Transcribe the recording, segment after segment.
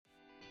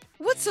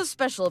What's so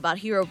special about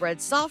Hero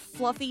Bread's soft,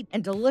 fluffy,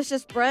 and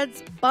delicious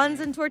breads, buns,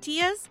 and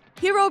tortillas?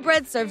 Hero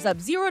Bread serves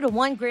up 0 to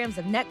 1 grams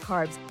of net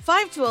carbs,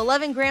 5 to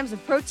 11 grams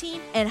of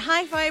protein, and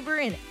high fiber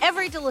in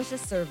every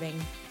delicious serving.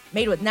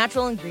 Made with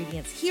natural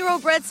ingredients, Hero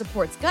Bread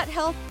supports gut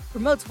health,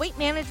 promotes weight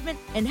management,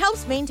 and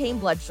helps maintain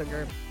blood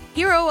sugar.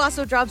 Hero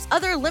also drops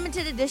other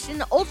limited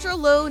edition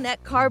ultra-low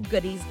net carb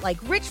goodies like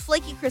rich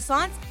flaky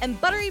croissants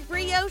and buttery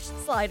brioche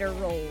slider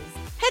rolls.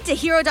 Head to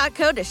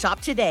hero.co to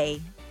shop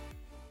today.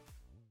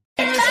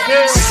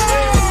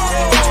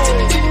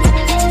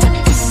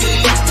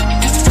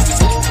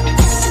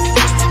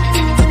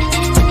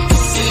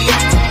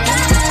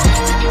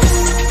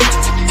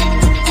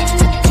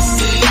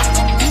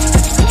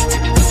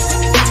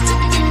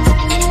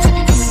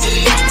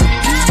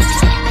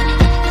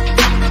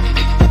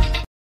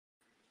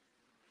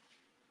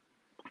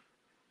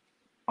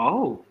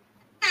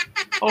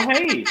 Oh,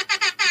 hey.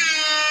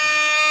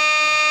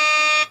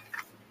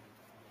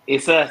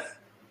 It's us.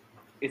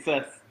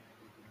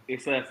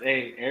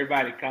 Hey,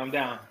 everybody, calm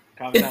down.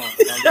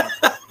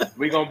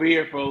 We're going to be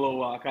here for a little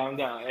while. Calm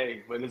down.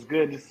 Hey, but it's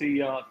good to see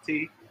y'all.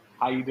 T,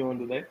 how you doing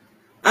today?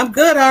 I'm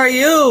good. How are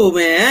you,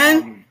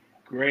 man?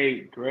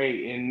 Great.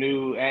 In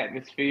new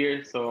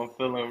atmosphere, so I'm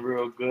feeling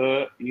real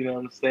good. You know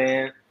what I'm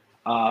saying?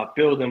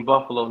 Building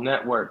Buffalo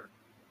Network.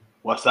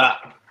 What's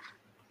up?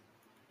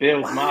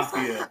 Bills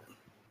Mafia.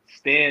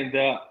 Stand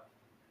up.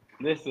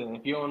 Listen,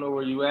 if you don't know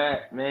where you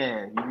at,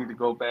 man, you need to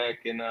go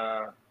back and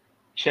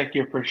check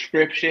your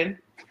prescription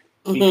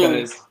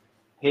because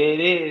here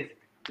it is.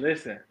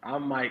 Listen,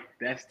 I'm Mike.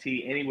 That's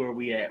T. Anywhere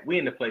we at, we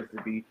in the place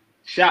to be.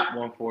 Shop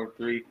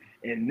 143,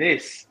 and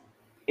this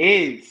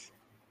is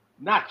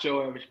Not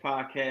Your Average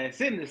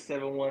Podcast in the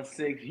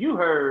 716. You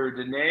heard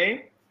the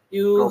name.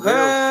 You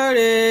heard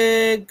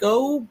it.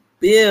 Go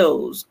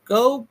Bills.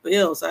 Go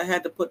Bills. I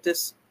had to put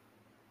this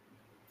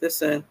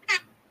in.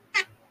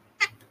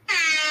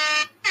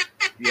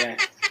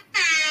 Yes.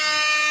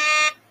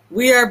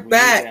 We are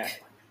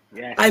back.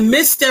 Yes. I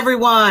missed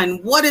everyone.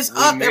 What is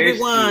up,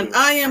 everyone? You.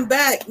 I am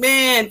back,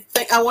 man.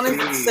 I wanted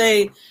to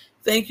say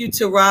thank you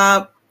to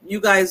Rob. You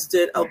guys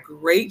did a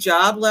great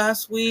job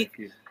last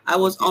week. I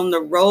was on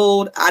the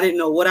road. I didn't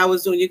know what I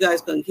was doing. You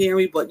guys couldn't hear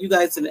me, but you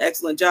guys did an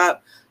excellent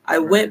job. I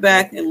went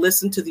back and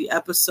listened to the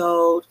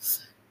episode.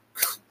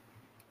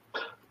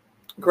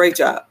 Great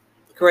job.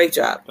 Great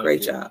job.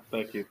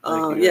 Thank you.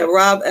 Yeah,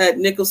 Rob at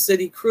Nickel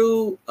City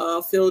Crew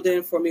filled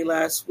in for me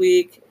last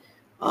week.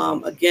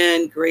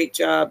 Again, great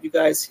job. You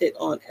guys hit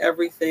on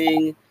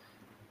everything.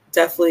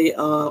 Definitely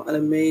an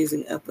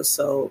amazing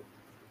episode.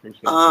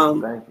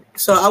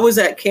 So I was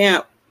at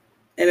camp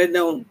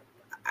and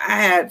I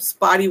had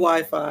spotty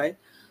Wi-Fi.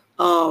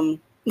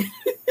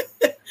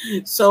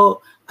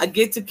 So I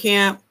get to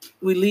camp,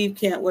 we leave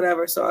camp,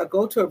 whatever. So I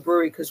go to a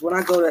brewery because when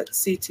I go to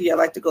CT, I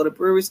like to go to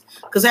breweries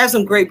because I have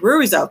some great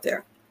breweries out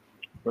there.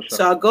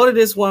 So I go to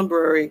this one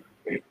brewery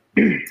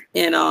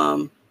and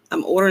I'm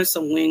ordering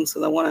some wings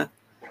because I want to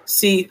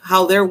see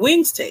how their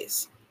wings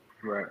taste.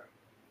 Right.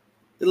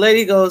 The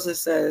lady goes and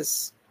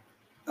says,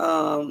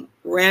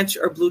 ranch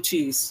or blue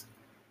cheese.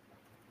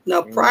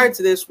 Now, prior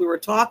to this, we were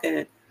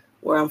talking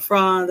where I'm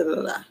from.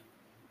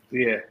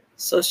 Yeah.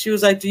 So she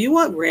was like, do you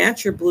want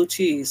ranch or blue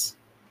cheese?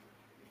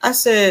 I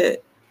said,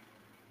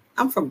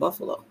 I'm from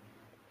Buffalo.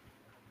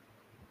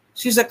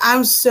 She's like,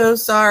 I'm so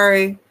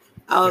sorry.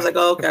 I was like,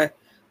 oh, okay.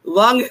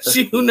 Long as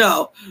you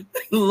know.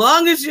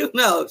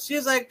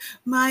 She's like,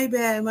 my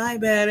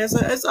bad.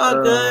 It's all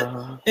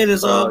good. It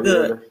is all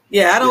good.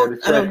 Yeah, I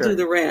don't do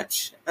the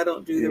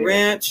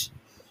ranch.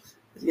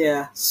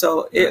 Yeah,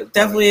 so it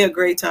definitely a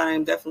great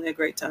time.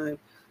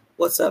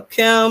 What's up,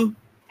 Kim?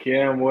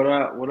 Kim, what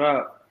up?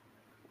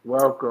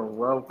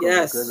 Welcome.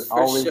 Yes, good. For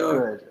Always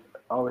sure. Good.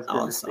 Always good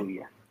Awesome. to see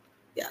you.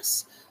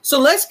 Yes. So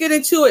let's get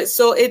into it.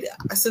 So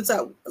since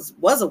I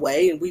was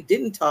away and we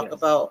didn't talk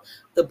about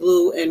the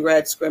blue and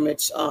red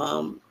scrimmage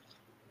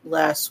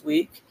last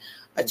week,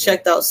 I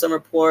checked out some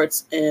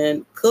reports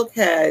and Cook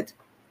had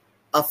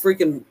a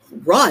freaking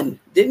run,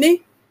 didn't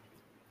he?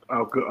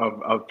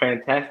 A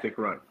fantastic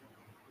run.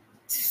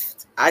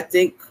 I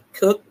think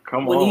Cook,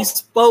 he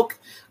spoke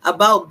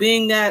about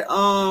being that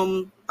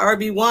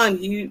RB1,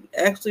 he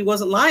actually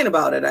wasn't lying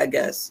about it, I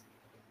guess.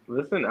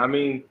 Listen, I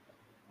mean,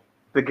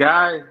 the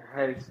guy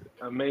has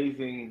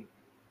amazing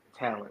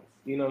talents.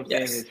 You know what I'm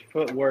saying? His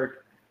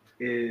footwork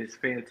is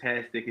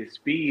fantastic. His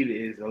speed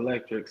is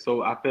electric.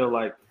 So I feel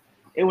like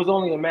it was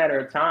only a matter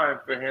of time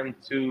for him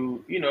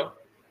to,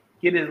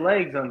 get his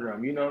legs under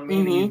him. You know what I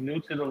mean? Mm-hmm. He's new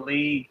to the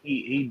league.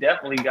 He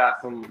definitely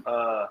got some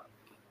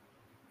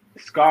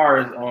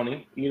scars on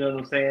him. You know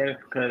what I'm saying?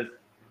 Because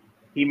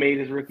he made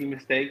his rookie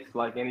mistakes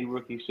like any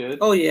rookie should.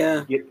 Oh,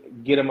 yeah.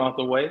 Get him out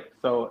the way.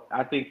 So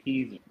I think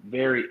he's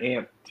very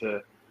amped to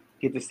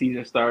get the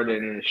season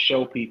started and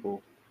show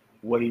people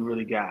what he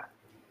really got.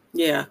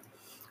 Yeah.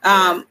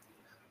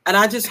 And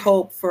I just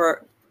hope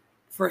for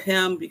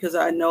him because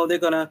I know they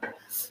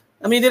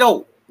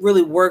don't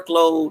really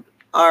workload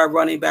our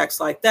running backs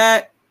like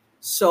that.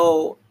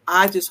 So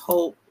I just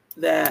hope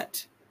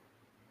that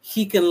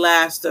he can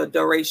last the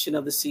duration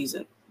of the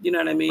season You know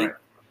what I mean? Right.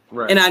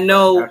 Right. And I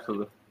know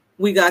Absolutely.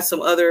 we got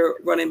some other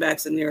running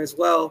backs in there as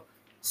well.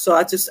 So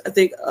I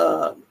think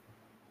a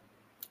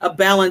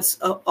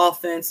balanced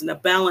offense and a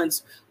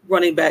balanced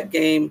running back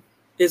game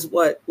is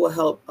what will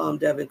help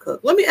Devin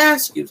Cook. Let me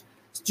ask you: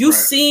 you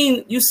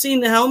seen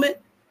the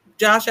helmet,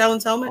 Josh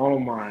Allen's helmet? Oh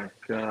my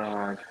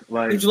God!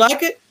 Like, did you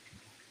like it?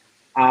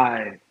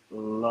 I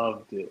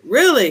loved it.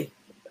 Really?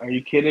 Are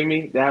you kidding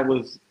me? That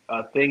was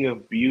a thing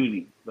of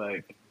beauty.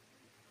 Like,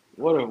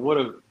 what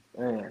a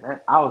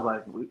man! I was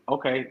like,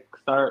 okay,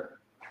 start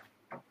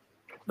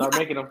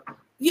making them.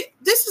 Yeah,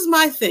 this is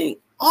my thing.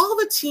 All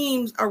the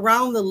teams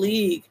around the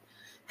league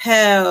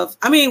have.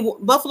 I mean,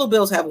 Buffalo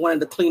Bills have one of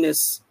the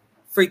cleanest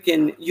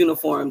freaking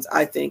uniforms,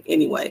 I think.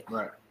 Anyway,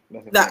 Right.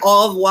 That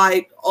all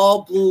white,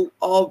 all blue,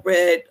 all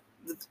red.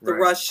 The Right.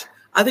 rush.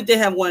 I think they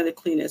have one of the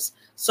cleanest.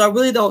 So I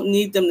really don't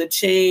need them to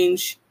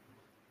change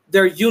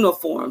their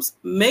uniforms.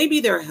 Maybe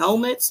their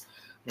helmets.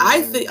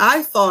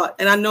 I thought,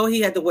 and I know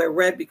he had to wear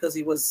red because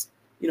he was,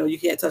 you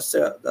can't touch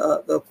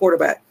the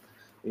quarterback.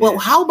 Yeah. Well,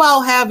 how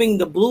about having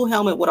the blue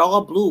helmet with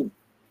all blue?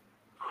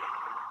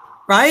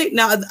 Right?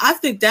 Now, I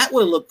think that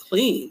would look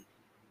clean.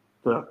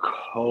 The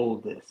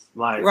coldest.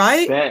 Like,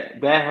 right?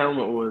 That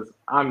helmet was,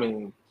 I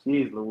mean,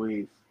 geez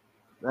Louise.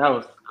 That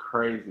was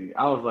crazy.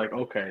 I was like,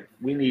 okay,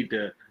 we need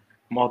to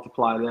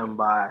multiply them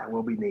by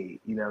what we need.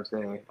 You know what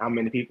I'm saying? How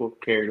many people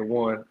carry the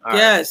one? All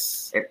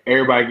yes. Right.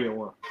 Everybody get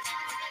one.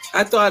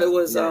 I thought it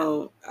was,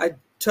 I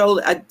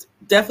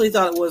definitely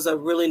thought it was a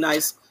really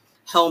nice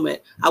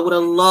helmet. I would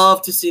have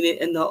loved to see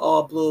it in the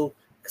all blue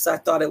because I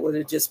thought it would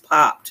have just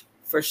popped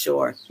for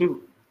sure.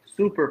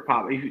 Super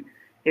pop.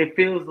 It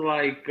feels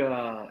like,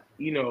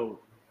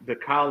 the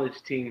college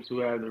teams who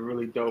have the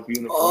really dope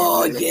uniforms.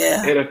 Oh,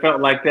 yeah. It felt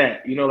like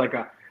that,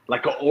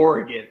 like a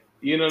Oregon.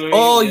 You know what I mean?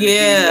 Oh,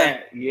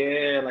 yeah.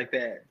 Yeah, like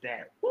that.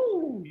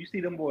 Woo! You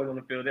see them boys on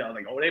the field, they're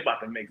like, they about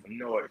to make some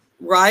noise.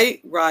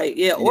 Right.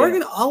 Yeah,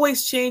 Oregon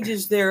always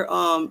changes their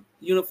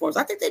uniforms.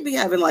 I think they'd be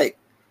having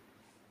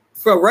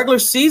for a regular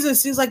season, it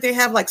seems like they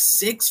have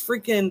 6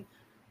 freaking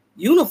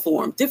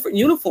different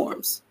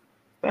uniforms.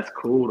 That's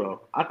cool,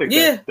 though. I think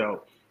that's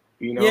dope.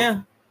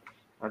 Yeah.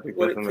 I think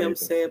what that's did amazing. Kim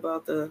say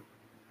about the...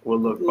 We'll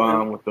look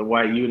fine with the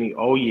white uni.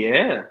 Oh,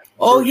 yeah.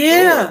 Oh,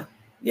 yeah. Sure.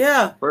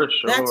 Yeah. For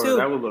sure. That too.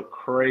 That would look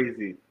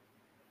crazy.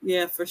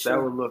 Yeah, for sure.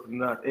 That would look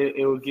nuts.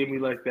 It would give me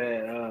that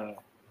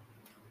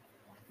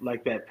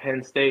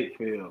Penn State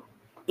feel.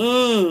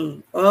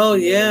 Oh,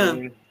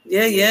 yeah.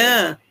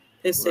 Yeah.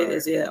 Penn State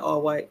is,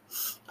 all white.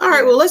 All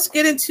right, well, let's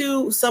get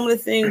into some of the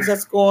things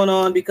that's going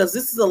on because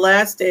this is the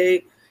last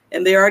day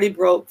and they already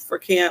broke for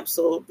camp.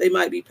 So they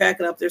might be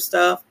packing up their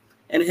stuff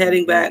and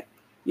heading back,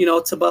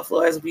 to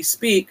Buffalo as we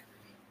speak.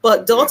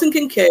 But Dalton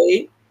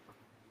Kincaid,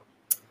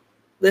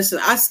 listen,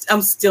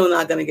 I'm still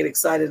not going to get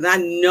excited. And I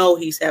know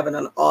he's having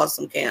an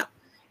awesome camp.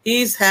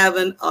 That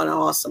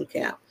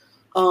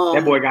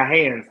boy got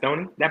hands,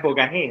 don't he? That boy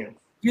got hands.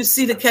 You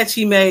see the catch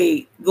he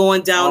made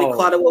going down. He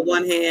caught it with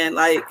one hand.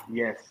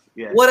 Yes.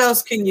 What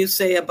else can you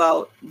say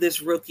about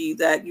this rookie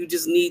that you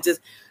just need to?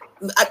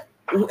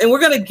 And we're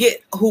going to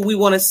get who we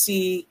want to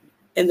see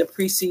in the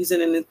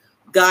preseason and the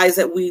guys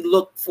that we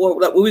look for,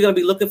 what we're going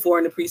to be looking for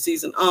in the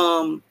preseason.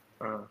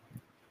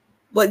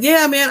 But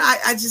yeah, man,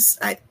 I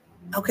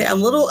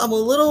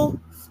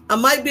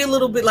might be a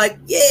little bit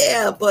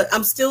but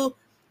I'm still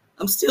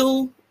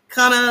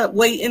kind of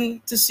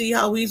waiting to see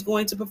how he's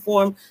going to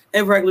perform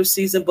in regular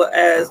season. But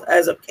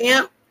as a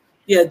camp,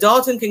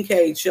 Dalton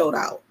Kincaid showed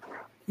out.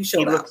 He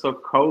looks so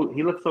cold.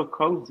 He looks so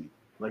cozy.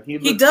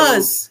 He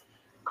does. So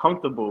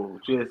comfortable.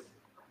 Just,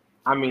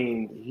 I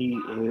mean,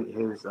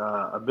 his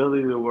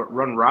ability to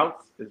run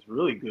routes is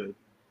really good.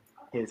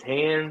 His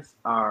hands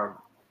are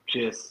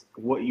just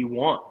what you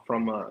want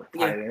from a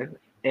tight end,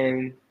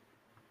 and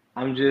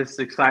I'm just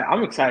excited.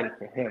 I'm excited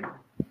for him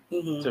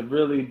to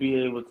really be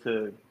able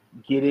to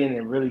get in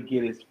and really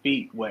get his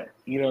feet wet.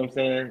 You know what I'm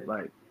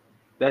saying?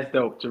 That's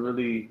dope. To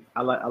really,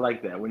 I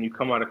like that when you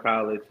come out of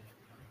college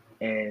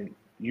and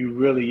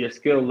your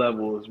skill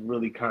level is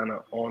really kind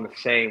of on the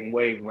same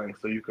wavelength,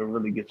 so you can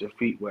really get your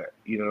feet wet.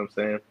 You know what I'm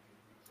saying?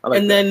 I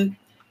like that.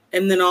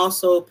 Then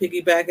also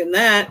piggybacking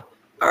that,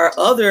 our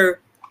other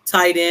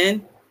tight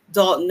end,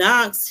 Dalton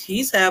Knox,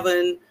 he's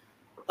having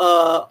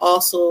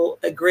also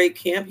a great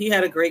camp. He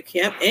had a great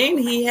camp, and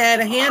he had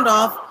a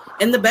handoff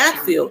in the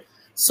backfield.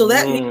 So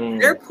that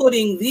means they're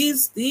putting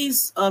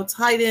these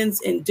tight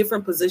ends in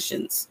different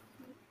positions,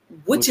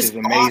 which is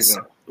amazing,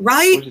 awesome,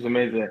 right? Which is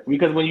amazing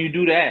because when you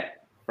do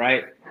that,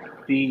 right,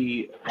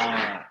 the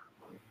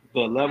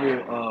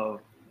level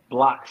of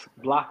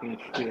blocking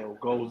skill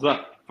goes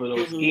up for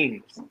those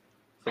schemes.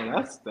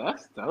 So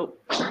that's dope.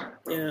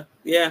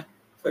 Yeah.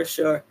 For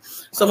sure.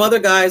 Some other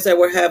guys that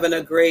were having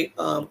a great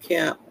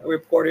camp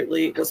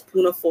reportedly was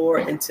Poona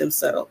Ford and Tim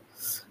Settle.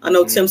 I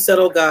know Tim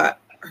Settle got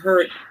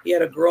hurt. He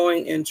had a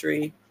growing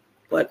injury,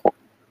 but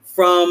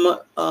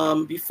from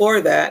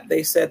before that,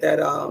 they said that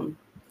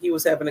he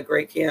was having a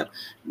great camp.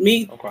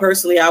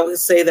 Personally, I would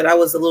say that I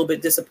was a little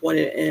bit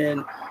disappointed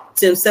in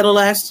Tim Settle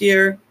last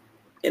year,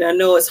 and I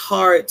know it's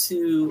hard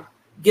to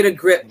get a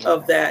grip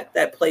of that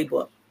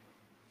playbook.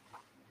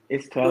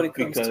 It's tough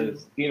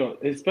because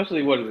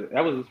especially what is it?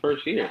 That was his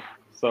first year,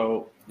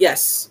 so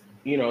yes,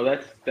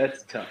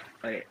 that's tough.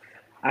 Like,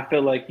 I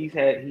feel like he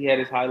had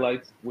his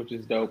highlights, which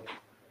is dope.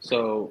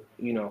 So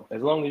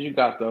as long as you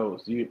got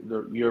those,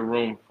 your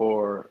room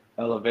for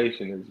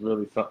elevation is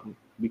really something,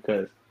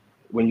 because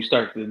when you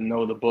start to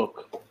know the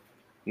book,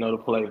 know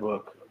the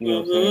playbook, you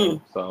know what I'm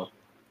saying? So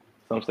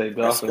some say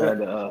Dawson had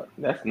to.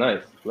 That's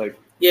nice. Like,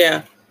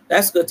 yeah,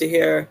 that's good to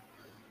hear.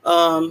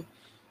 Did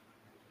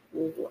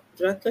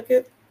I click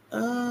it?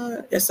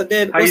 Yes, I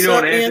did. How What's you doing,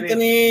 up,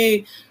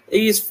 Anthony?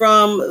 He's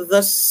from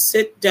The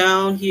Sit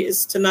Down. He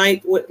is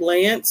tonight with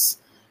Lance.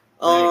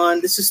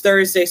 This is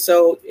Thursday,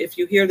 so if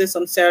you hear this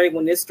on Saturday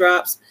when this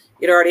drops,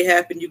 it already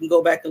happened. You can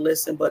go back and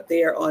listen, but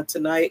they are on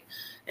tonight,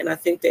 and I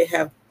think they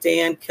have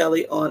Dan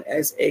Kelly on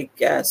as a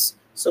guest.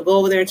 So go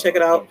over there and check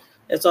it out.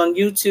 It's on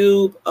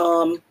YouTube,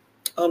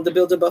 the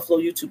Build in Buffalo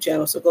YouTube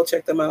channel. So go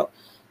check them out.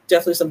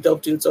 Definitely some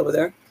dope dudes over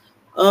there.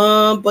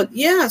 But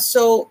yeah,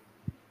 so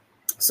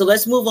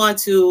let's move on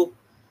to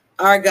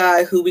our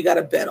guy who we got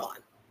a bet on.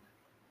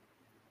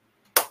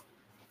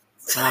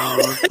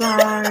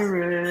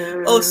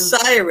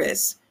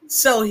 Osiris.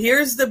 So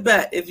here's the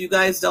bet, if you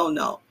guys don't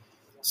know.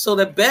 So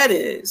the bet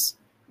is,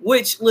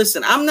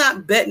 listen, I'm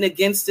not betting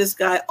against this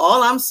guy.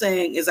 All I'm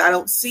saying is I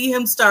don't see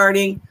him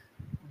starting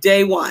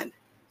day one.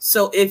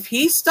 So if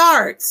he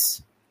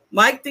starts,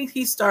 Mike thinks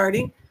he's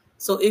starting.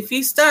 So if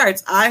he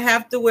starts, I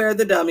have to wear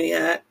the dummy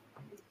hat.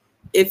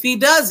 If he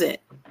doesn't,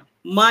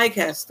 Mike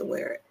has to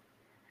wear it.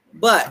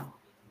 But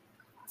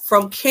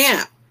from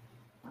camp,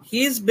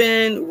 he's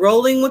been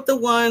rolling with the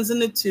ones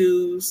and the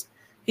twos.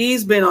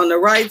 He's been on the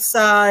right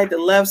side, the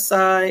left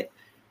side.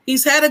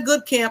 He's had a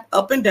good camp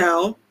up and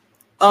down.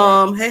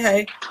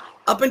 Hey,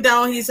 up and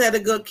down, he's had a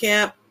good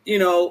camp.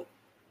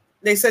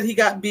 They said he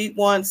got beat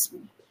once,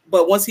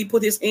 but once he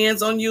put his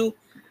hands on you,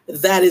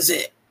 that is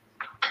it.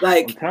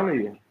 Like, I'm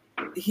telling you,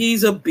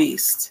 he's a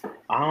beast.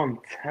 I'm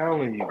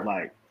telling you,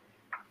 like,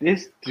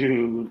 this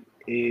dude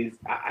is.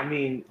 I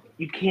mean,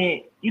 you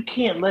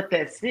can't let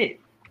that sit.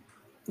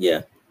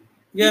 Yeah.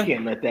 You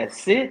can't let that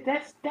sit.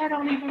 That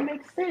don't even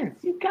make sense.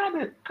 You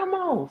gotta come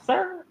on,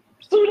 sir.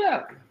 Suit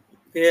up.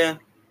 Yeah.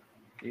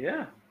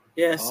 Yeah.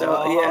 Yeah.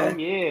 So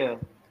yeah.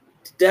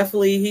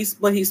 Definitely, he's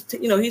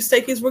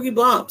taking his rookie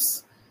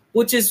bumps,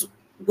 which is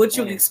what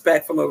you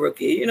expect from a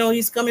rookie.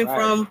 He's coming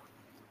from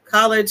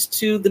college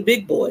to the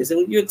big boys,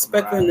 and you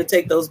expect for him to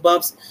take those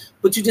bumps,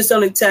 but you just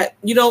don't expect.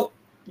 You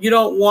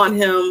don't want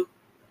him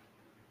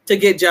to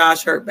get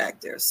Josh hurt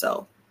back there.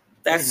 So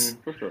that's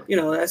for sure.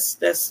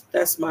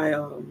 That's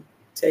my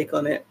take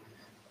on it.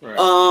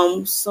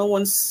 Right.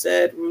 Someone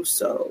said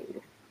Russo.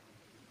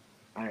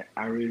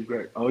 I really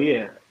regret. Oh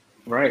yeah,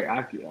 right.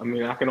 I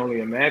mean, I can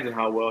only imagine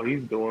how well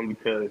he's doing,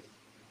 because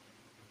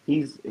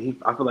I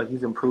feel like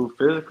he's improved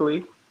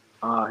physically.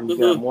 He's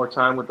got more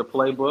time with the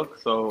playbook.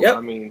 So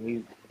I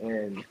mean,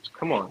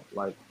 come on,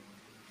 like,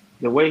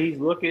 the way he's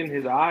looking,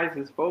 his eyes,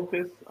 his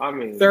focus. I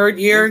mean, third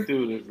year, this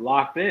dude is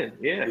locked in.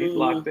 Yeah, he's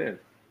locked in.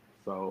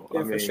 So I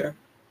mean, for sure.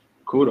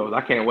 Kudos.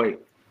 I can't wait.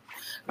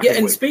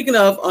 Speaking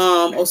of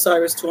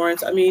Osiris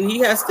Torrance, I mean, he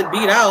has to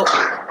beat out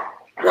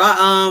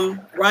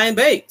Ryan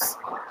Bates,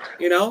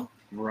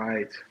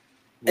 Right.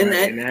 And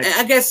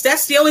I guess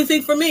that's the only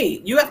thing for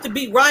me. You have to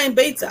beat Ryan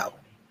Bates out.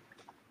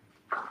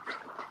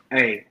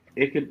 Hey,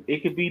 it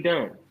could be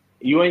done.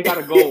 You ain't got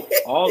to go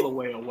all the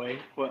way away,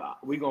 but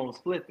we gonna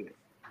split this.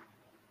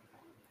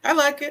 I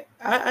like it.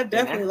 I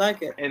definitely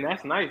like it. And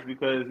that's nice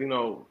because,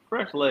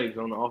 fresh legs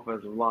on the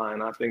offensive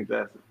line, I think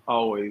that's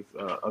always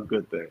a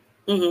good thing.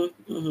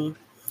 Mm-hmm. Mm-hmm.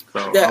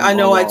 So yeah, I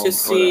know. I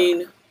just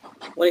seen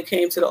when it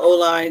came to the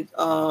O-line,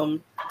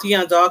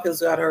 Deion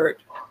Dawkins got hurt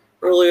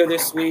earlier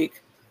this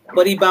week,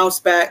 but he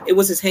bounced back. It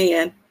was his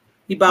hand.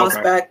 He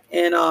bounced back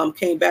and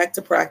came back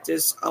to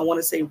practice, I want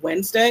to say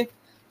Wednesday.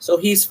 So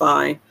he's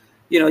fine.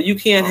 You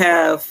can't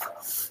have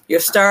your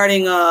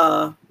starting,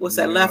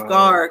 left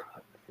guard,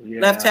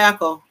 left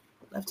tackle,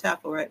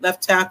 right?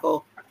 Left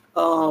tackle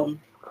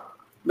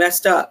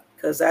messed up,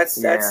 because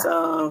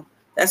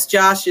that's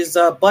Josh's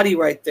buddy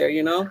right there,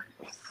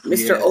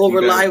 Mr.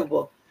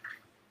 Over-reliable.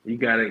 You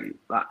gotta.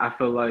 I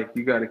feel like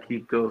you gotta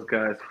keep those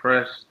guys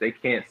fresh. They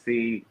can't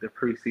see the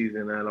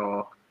preseason at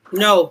all.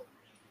 No.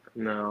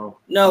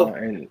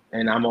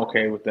 And I'm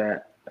okay with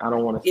that. I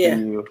don't want to see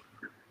you.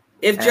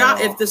 If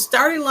the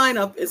starting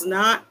lineup is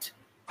not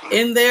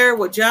in there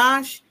with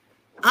Josh,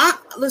 I'm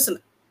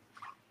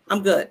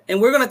good.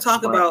 And we're gonna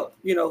talk about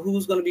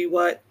who's gonna be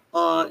what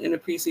in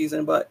the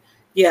preseason. But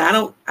yeah, I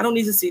don't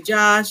need to see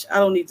Josh. I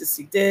don't need to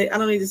see Diggs. I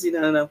don't need to see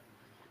no.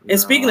 And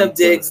speaking of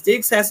Diggs,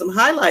 Diggs has some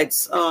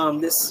highlights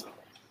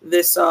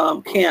this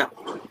camp.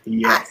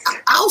 Yes.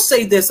 I'll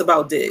say this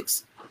about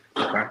Diggs.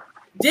 Okay.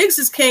 Diggs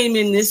has came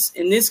in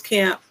this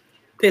camp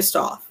pissed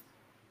off.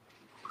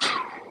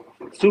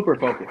 Super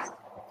focused.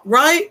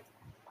 Right?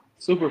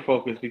 Super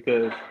focused,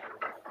 because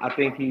I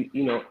think he,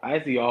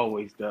 as he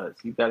always does,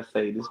 you got to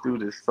say this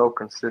dude is so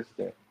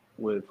consistent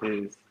with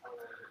his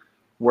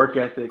work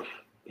ethic,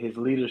 his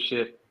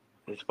leadership,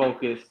 his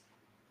focus.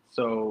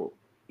 So,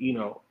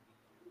 the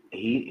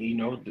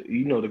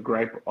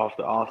gripe off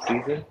the off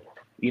season.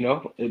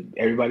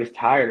 Everybody's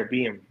tired of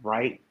being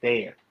right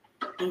there.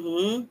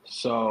 Mm-hmm.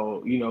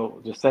 So,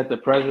 to set the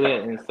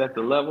president and set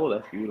the level,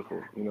 that's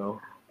beautiful.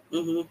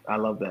 Mm-hmm. I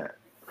love that.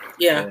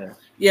 Yeah.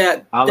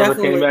 Oliver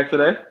definitely. came back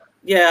today?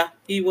 Yeah,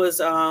 he was.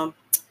 I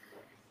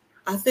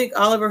think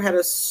Oliver had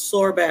a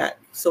sore back,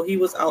 so he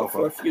was out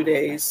for a few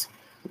days.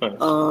 Okay.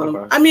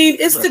 I mean,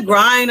 it's the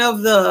grind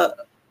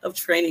of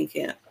training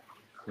camp.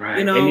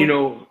 Right.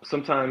 And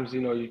sometimes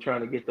you're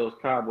trying to get those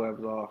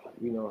cobwebs off.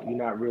 You're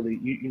not really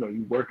you're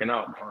working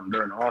out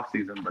during the off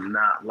season, but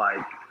not like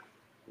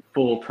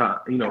full time.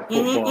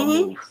 Football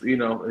moves.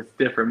 It's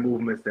different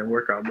movements than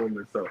workout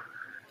movements. So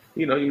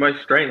you might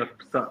strain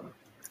something.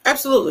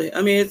 Absolutely.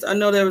 I mean, I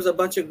know there was a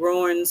bunch of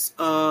groin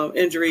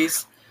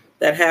injuries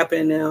that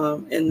happened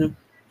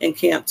in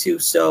camp too.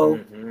 So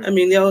I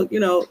mean, they'll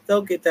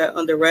get that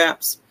under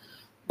wraps.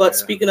 But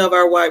speaking of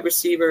our wide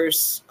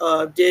receivers,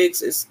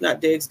 Davis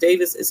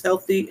is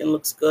healthy and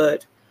looks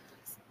good.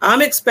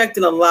 I'm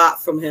expecting a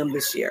lot from him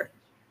this year.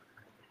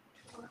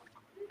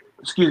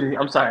 Excuse me.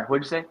 I'm sorry.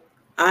 What'd you say?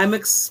 I'm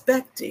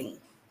expecting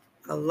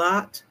a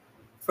lot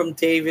from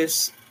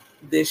Davis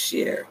this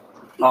year.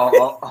 Okay.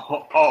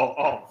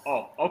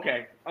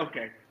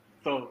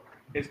 So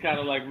it's kind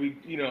of like you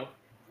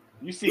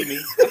see me,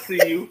 I see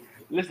you.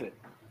 Listen,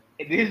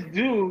 this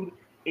dude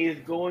is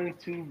going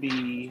to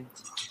be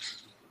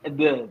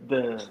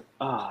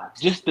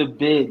just the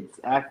bids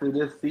after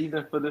this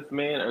season for this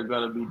man are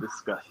going to be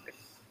disgusting.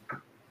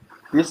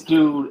 This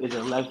dude is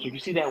electric. You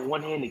see that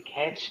one-handed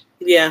catch?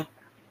 Yeah.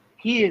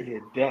 He is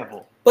a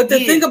devil. But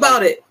the thing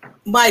about it,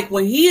 Mike,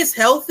 when he is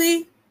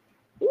healthy,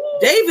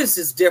 Davis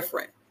is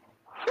different.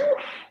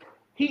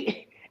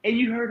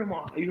 You heard him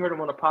on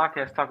the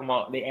podcast talking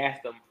about, they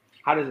asked him,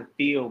 how does it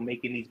feel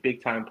making these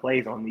big time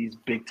plays on these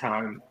big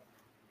time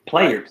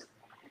players? Right.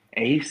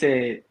 And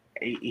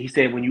he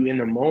said when you in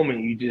the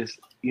moment, you just,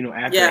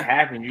 after it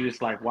happened, you're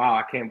just like, wow,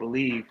 I can't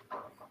believe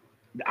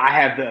I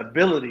have the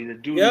ability to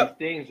do these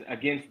things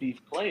against these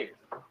players.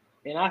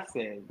 And I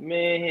said,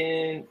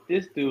 man,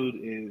 this dude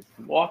is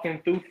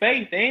walking through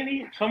faith, ain't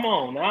he? Come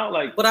on now.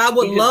 But I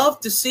would love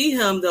to see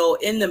him, though,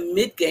 in the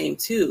mid-game,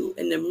 too.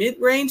 In the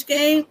mid-range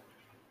game.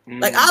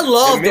 I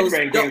love those.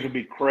 Mid-range games would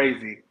be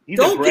crazy.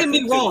 Don't get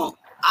me wrong.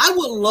 I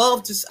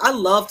love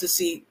to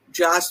see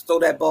Josh throw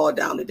that ball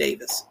down to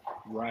Davis.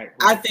 Right.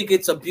 I think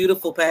it's a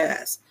beautiful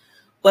pass.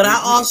 But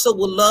I also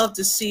would love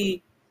to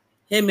see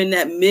him in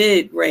that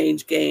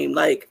mid-range game.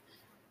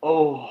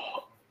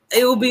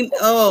 It would be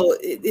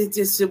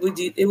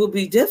it would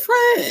be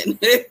different.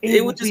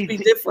 It would just be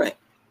different.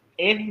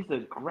 And he's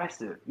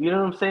aggressive. You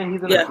know what I'm saying?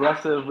 He's an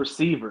aggressive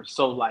receiver.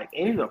 So and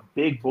he's a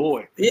big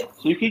boy. Yeah.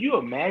 So can you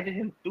imagine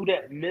him through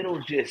that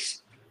middle,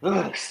 just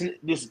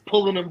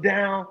pulling him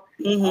down?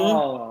 Mm-hmm.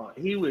 Oh,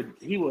 he would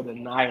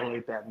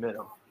annihilate that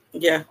middle.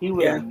 Yeah. He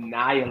would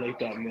annihilate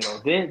that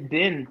middle.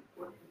 Then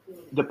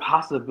the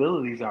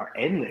possibilities are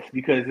endless,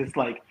 because it's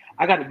like,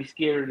 I got to be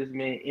scared of this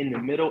man in the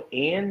middle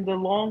and the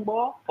long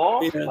ball.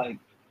 Like,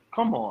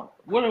 come on.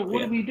 What are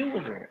we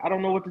doing here? I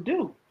don't know what to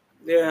do.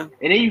 Yeah.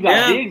 And then you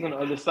got Diggs on the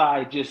other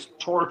side just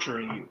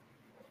torturing you,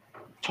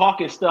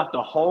 talking stuff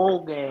the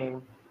whole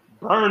game,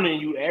 burning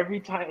you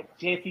every time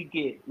chance you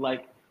get.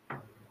 Like,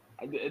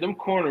 them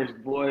corners,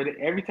 boy,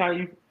 every time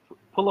you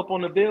pull up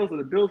on the Bills or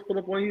the Bills pull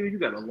up on you, you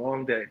got a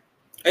long day.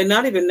 And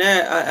not even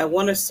that. I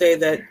want to say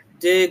that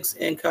Diggs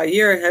and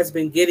Kyer has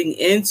been getting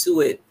into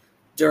it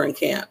during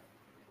camp.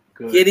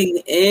 Good. Getting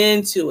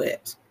into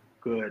it.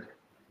 Good.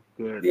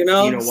 You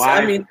know why?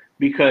 I mean,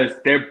 because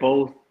they're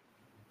both.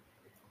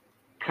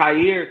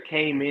 Kyer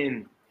came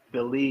in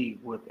the league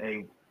with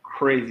a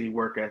crazy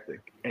work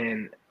ethic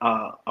and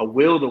a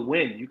will to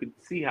win. You could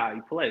see how he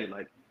played.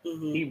 Like,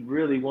 he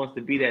really wants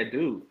to be that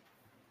dude.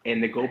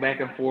 And to go back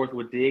and forth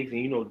with Diggs,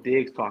 and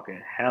Diggs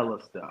talking hella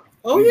stuff.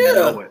 Oh,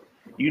 know it.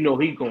 He's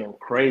going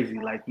crazy.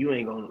 Like, you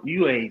ain't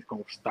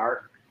gonna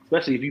start,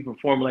 especially if you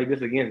perform like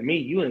this against me.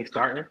 You ain't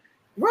starting.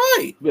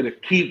 Right. You better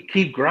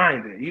keep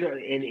grinding.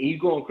 And you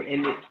going,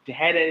 and to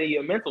have that in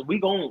your mental, we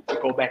gonna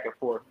go back and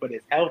forth, but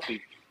it's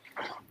healthy.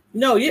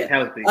 No, yeah. It's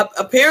healthy.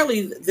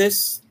 Apparently,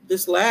 this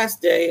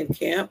last day in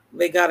camp,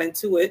 they got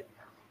into it.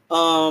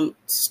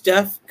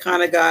 Steph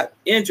kind of got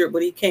injured,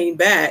 but he came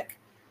back.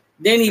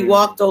 Then he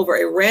walked over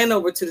and ran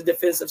over to the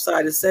defensive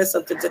side and said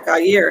something to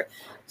Kyer.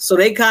 So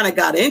they kind of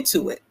got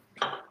into it.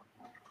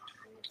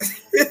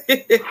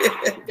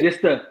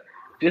 just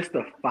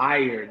the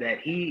fire that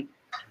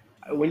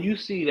when you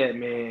see that,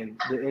 man,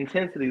 the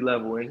intensity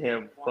level in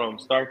him from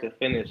start to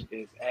finish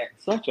is at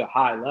such a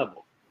high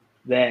level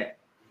that,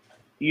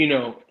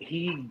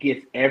 he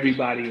gets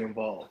everybody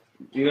involved.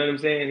 You know what I'm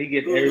saying? He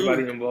gets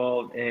everybody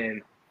involved,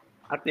 and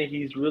I think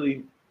he's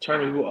really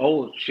turning to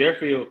old.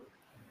 Sherfield,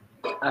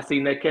 I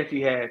seen that catch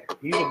he had.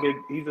 He's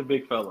a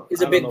big fella.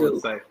 He's a big dude. What to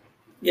say.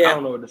 Yeah. I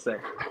don't know what to say.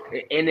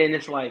 And then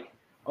it's like,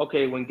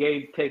 okay, when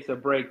Gabe takes a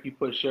break, you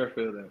put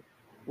Sherfield in.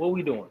 What are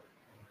we doing?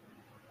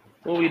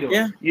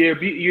 Yeah.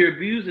 You're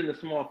abusing the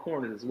small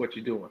corners is what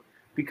you're doing,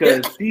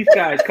 because these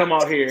guys come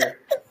out here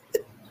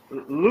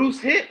loose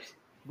hips,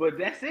 but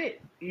that's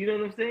it. You know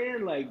what I'm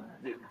saying? Like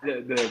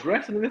the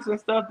aggressiveness and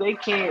stuff, they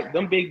can't.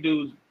 Them big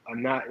dudes are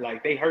not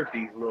like they hurt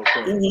these little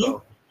corners.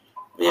 So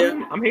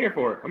Yeah, I'm here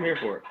for it. I'm here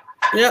for it.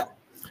 yeah.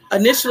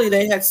 Initially,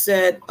 they had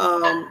said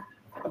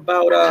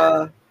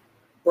about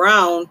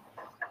Brown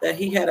that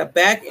he had a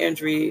back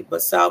injury,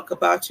 but Sal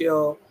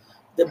Capaccio,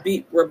 the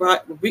beat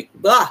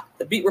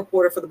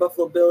reporter for the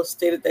Buffalo Bills,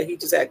 stated that he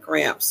just had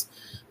cramps.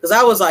 Because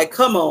I was like,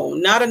 come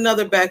on, not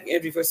another back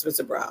injury for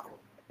Spencer Brown.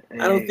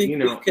 And, I don't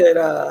think we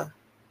could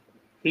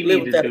he live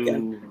need with to that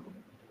again.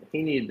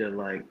 He need to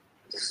like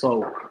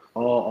soak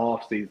all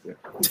off season.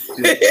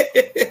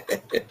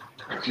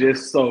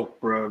 Just soak,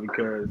 bro,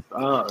 because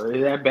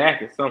that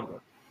back is something.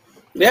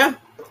 Yeah.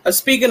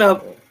 Speaking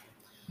of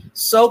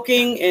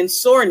soaking and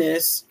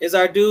soreness, is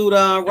our dude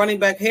running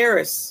back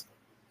Harris.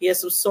 He has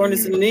some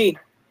soreness in the knee.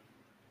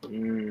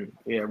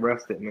 Yeah,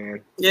 rest it,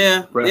 man.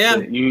 Yeah,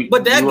 Rest it.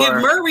 But that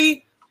give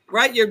Murray,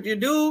 right? Your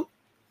dude.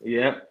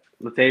 Yeah,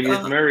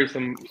 Latavius Murray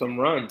some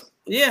runs.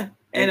 Yeah,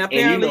 and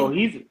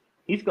apparently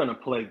he's gonna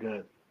play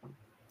good.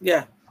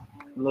 Yeah,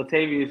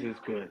 Latavius is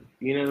good.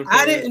 You know what I'm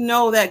saying? I didn't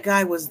know that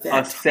guy was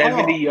that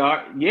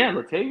 70-yard. Yeah,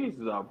 Latavius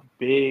is a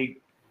big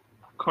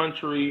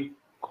country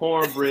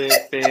cornbread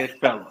fed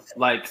fella.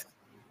 Like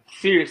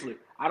seriously,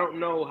 I don't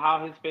know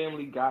how his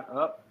family got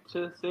up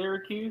to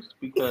Syracuse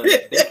because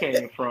they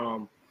came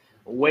from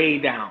way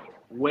down.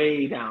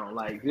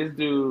 Like this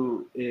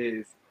dude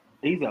he's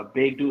a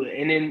big dude.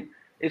 And then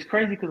it's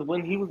crazy because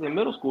when he was in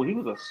middle school, he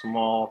was a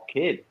small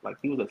kid. Like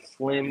he was a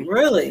slim,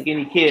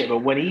 skinny kid. But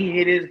when he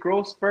hit his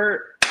growth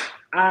spurt,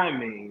 I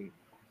mean,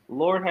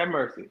 Lord have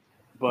mercy.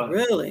 But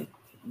really,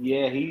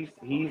 yeah, he's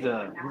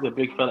a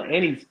big fella,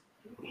 and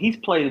he's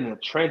played in the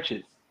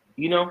trenches.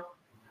 You know,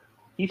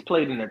 he's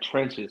played in the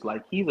trenches.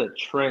 Like he's a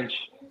trench,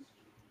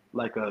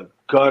 like a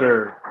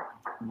gutter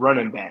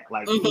running back.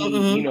 Like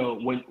you know,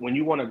 when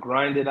you want to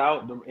grind it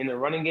out in the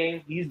running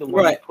game, he's the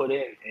one you put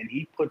in, and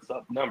he puts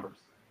up numbers.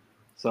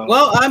 So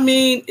well, I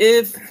mean,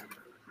 if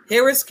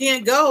Harris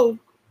can't go,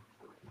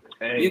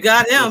 you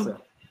got him.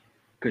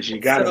 Because you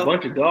got a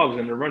bunch of dogs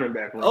in the running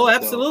back line. Oh,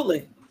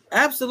 absolutely.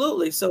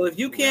 Absolutely. So if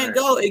you can't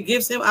go, it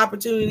gives him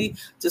opportunity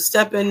to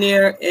step in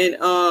there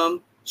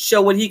and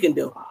show what he can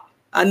do.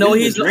 I know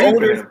he's the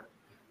older.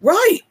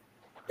 Right.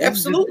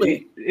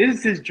 Absolutely. It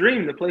is his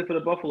dream to play for the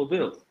Buffalo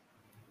Bills.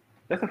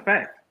 That's a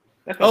fact.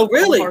 That's a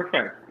really? hard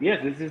fact.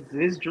 Yes, this is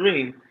his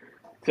dream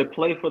to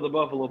play for the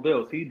Buffalo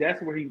Bills.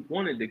 That's where he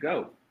wanted to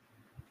go.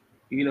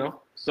 You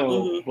know?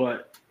 So,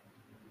 but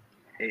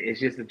it's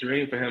just a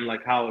dream for him,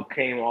 like how it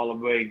came all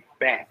the way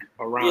back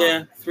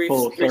around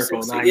full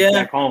circle. Now he's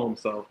back home,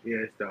 so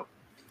it's dope.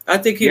 I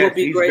think he will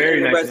be great very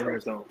in the nice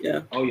red zone.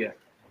 Yeah. Oh yeah,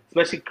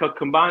 especially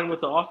combined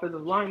with the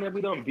offensive line that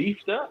we done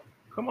beefed up.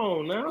 Come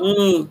on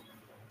now.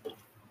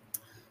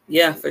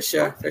 Yeah, for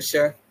sure, for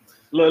sure.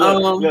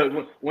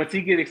 Look. Once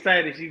he get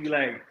excited, she be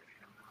like,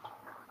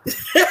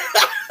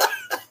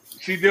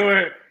 she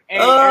doing.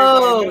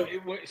 Hey,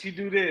 she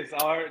do this.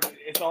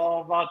 It's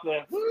all about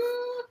the.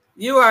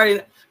 You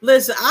already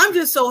listen. I'm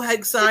just so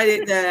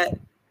excited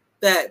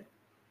that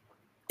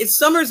it's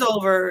summer's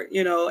over.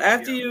 You know,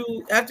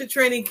 after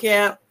training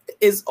camp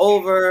is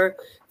over,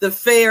 the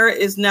fair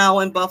is now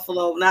in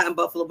Buffalo. Not in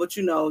Buffalo, but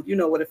you know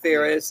what a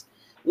fair is.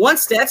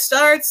 Once that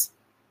starts,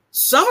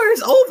 summer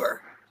is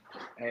over.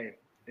 Hey,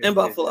 in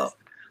Buffalo,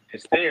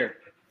 it's there.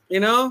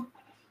 You know,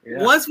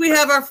 once we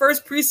have our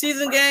first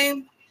preseason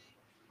game,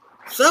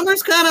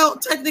 summer's kind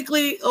of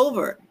technically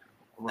over.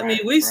 I mean,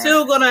 we're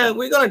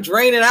gonna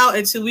drain it out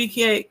until we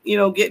can't,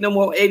 get no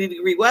more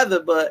 80-degree weather.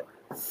 But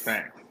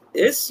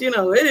it's, it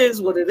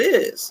is what it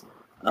is.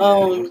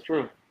 That's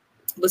true.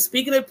 But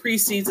speaking of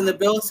preseason, the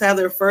Bills have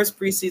their first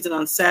preseason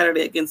on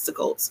Saturday against the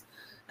Colts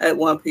at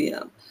 1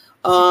 p.m.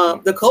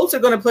 The Colts are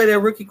going to play their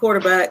rookie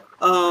quarterback,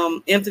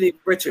 Anthony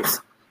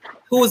Richards,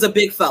 who is a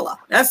big fella.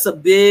 That's a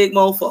big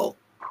mofo.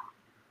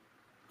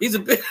 He's a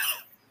big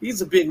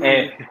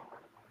hey,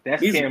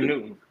 that's Cam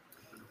Newton.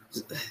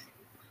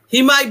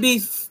 He might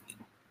be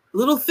a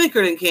little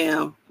thicker than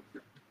Cam.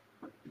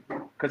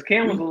 Because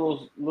Cam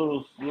was a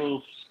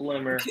little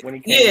slimmer when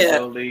he came to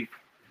the league.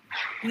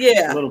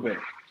 Yeah. A little bit.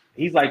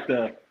 He's like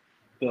the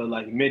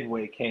like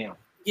midway Cam.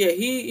 Yeah,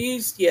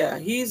 he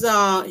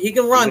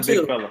can run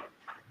too. Fella.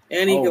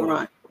 And he can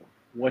run.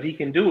 What he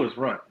can do is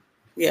run.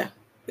 Yeah.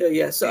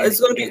 So it's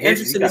going to be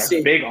interesting to see.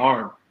 He's got a big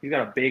arm. He's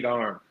got a big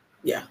arm.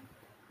 Yeah.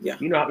 Yeah.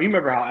 You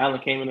remember how Allen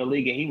came in the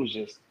league and he was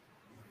just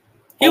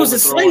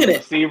slinging it.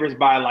 Receivers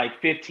by like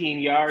 15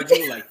 yards.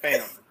 You were like,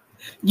 fam.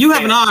 You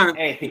have an arm.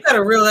 Hey. You got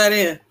to reel that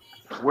in.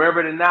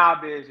 Wherever the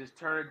knob is, just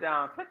turn it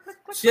down.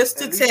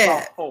 Just a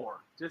tad.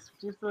 Just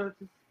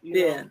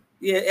Yeah.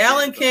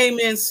 Allen came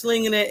in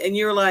slinging it, and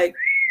you're like,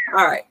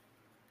 all right,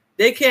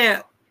 they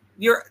can't.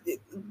 You're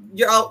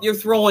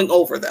throwing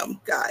over them,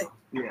 guy.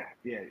 Yeah.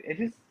 It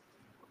just,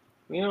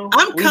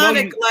 I'm kind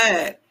of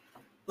glad,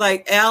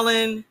 like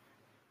Allen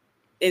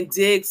and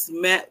Diggs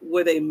met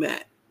where they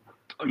met.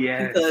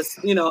 Yeah. Because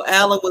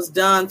Allen was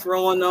done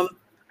throwing them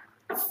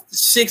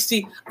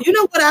 60. You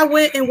know what I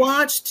went and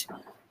watched?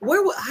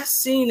 I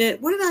seen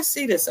it? Where did I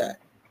see this at?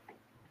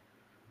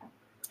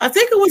 I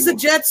think it was the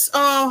Jets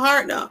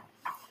heart now.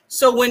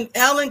 So when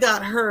Allen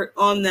got hurt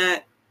on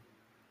that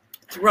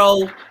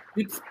throw,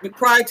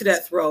 prior to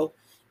that throw,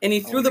 and he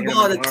threw the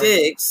ball to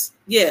Diggs.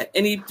 Yeah,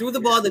 and he threw the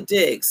ball to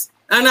Diggs.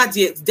 Not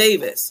Diggs,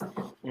 Davis.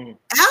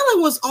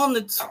 Allen was on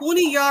the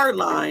 20-yard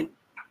line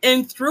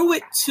and threw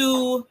it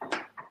to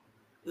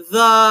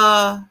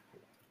the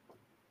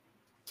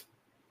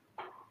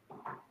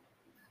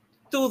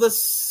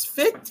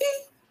 50?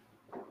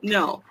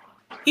 No.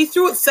 He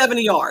threw it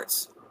 70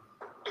 yards.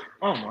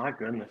 Oh my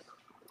goodness.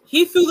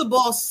 He threw the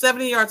ball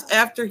 70 yards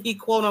after he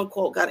quote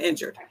unquote got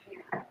injured.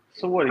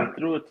 So what, he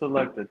threw it to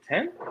like the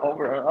 10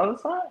 over on the other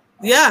side?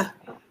 Yeah.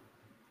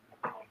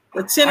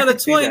 The 10 or the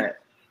 20.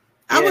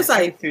 I was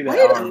like, wait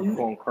a minute.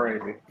 Going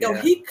crazy. Yo,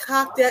 he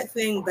cocked that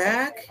thing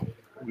back.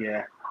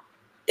 Yeah.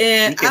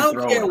 And I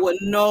don't care what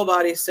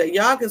nobody say.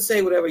 Y'all can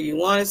say whatever you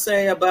want to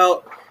say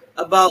about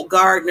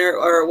Gardner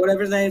or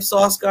whatever his name,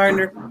 Sauce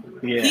Gardner.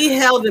 Yeah. He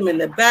held him in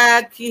the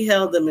back. He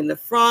held him in the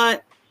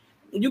front.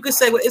 You could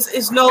say, well,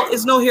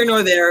 it's no here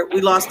nor there.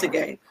 We lost the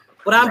game.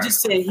 But I'm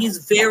just saying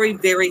he's very,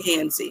 very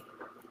handsy.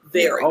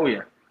 Very. Oh,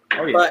 yeah.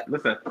 But,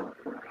 listen,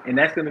 and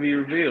that's going to be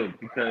revealed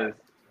because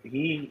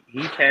he's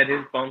had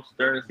his bumps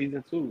during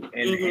season 2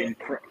 and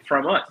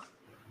from us.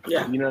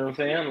 Yeah. You know what I'm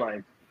saying?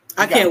 Like,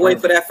 I can't wait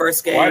for that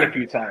first game. Quite a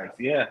few times.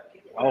 Yeah.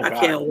 Oh, I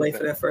can't wait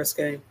for that first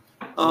game.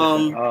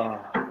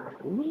 But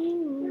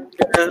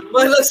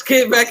let's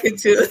get back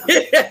into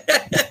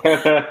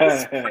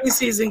this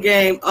preseason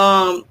game.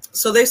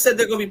 So they said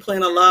they're going to be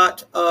playing a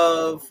lot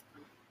of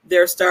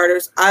their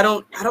starters. I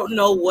don't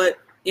know what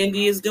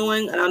Indy is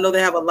doing, and I know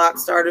they have a lot of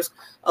starters,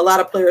 a lot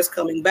of players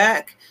coming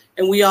back,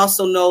 and we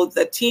also know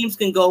that teams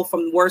can go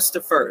from worst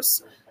to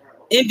first.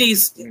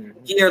 Indy's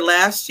year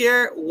last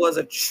year was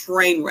a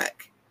train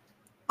wreck.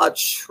 And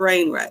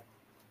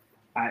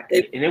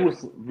it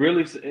was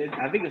really,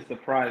 I think it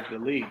surprised the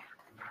league.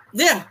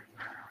 Yeah.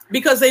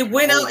 Because they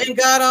went out and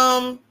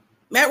got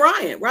Matt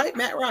Ryan, right?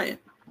 Matt Ryan.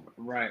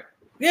 Right.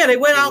 Yeah, they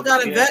went out and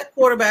got a vet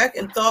quarterback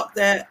and thought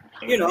that,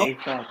 they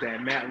thought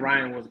that Matt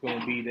Ryan was going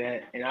to be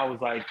that. And I was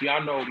like,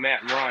 y'all know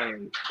Matt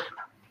Ryan,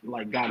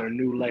 like, got a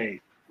new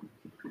leg,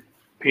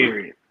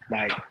 period.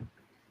 Like,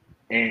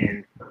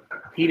 and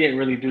he didn't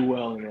really do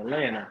well in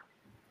Atlanta.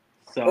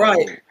 So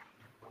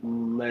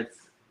let's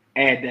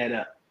add that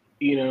up.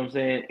 You know what I'm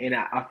saying? And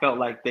I felt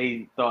like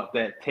they thought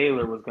that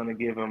Taylor was going to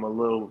give him a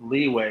little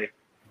leeway.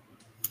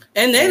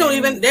 And they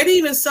didn't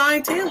even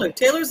sign Taylor.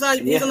 Taylor's not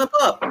he's on the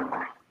pup.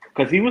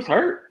 Because he was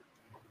hurt.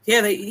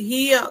 Yeah,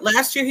 he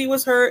last year he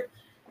was hurt.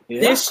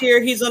 Yeah. This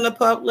year he's on the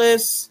pup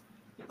list.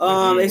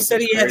 They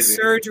said he had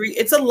surgery.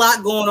 It's a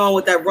lot going on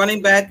with that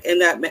running back and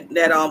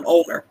that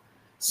owner.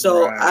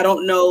 So I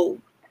don't know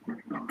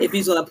if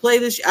he's going to play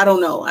this year. I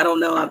don't know. I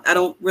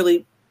don't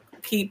really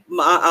keep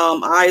my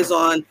eyes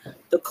on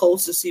the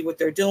Colts to see what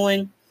they're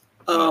doing.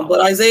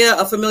 But Isaiah,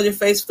 a familiar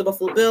face for the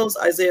Buffalo Bills,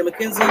 Isaiah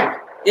McKenzie,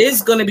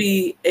 is going to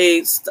be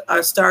a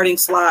starting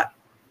slot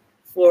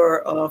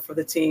for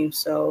the team.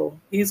 So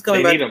he's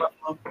coming back.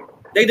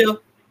 They do.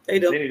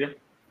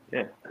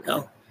 Yeah.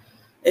 No.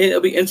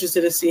 It'll be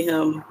interesting to see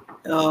him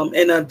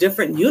in a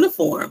different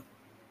uniform.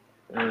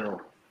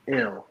 Ew.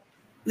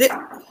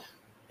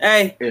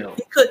 Hey, ew.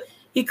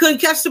 He couldn't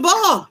catch the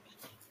ball.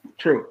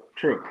 True.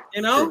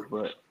 You know? True,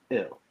 but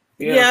ew.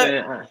 You know what I'm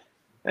saying?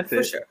 That's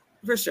it.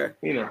 For sure.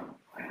 You know.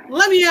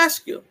 Let me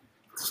ask you,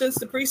 since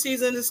the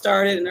preseason has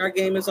started and our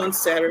game is on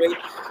Saturday,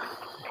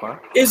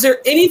 is there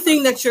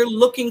anything that you're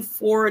looking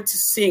forward to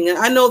seeing? And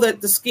I know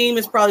that the scheme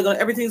is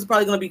everything's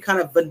probably going to be kind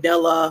of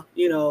vanilla,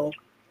 you know.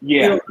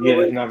 Yeah,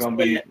 it's not going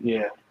to be,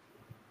 yeah.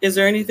 Is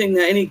there anything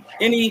that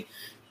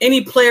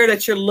any player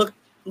that you're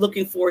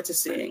looking forward to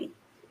seeing?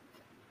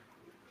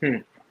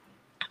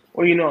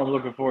 Well, you know, I'm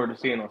looking forward to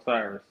seeing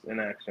Osiris in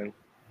action.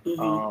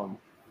 Mm-hmm.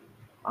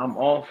 I'm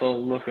also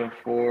looking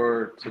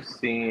forward to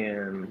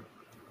seeing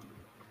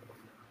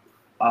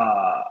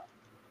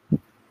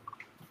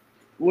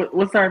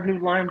what's our new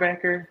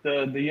linebacker?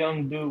 The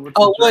young dude with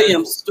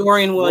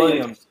Dorian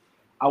Williams.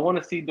 I want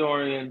to see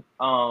Dorian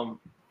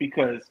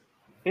because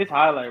his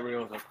highlight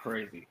reels are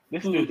crazy.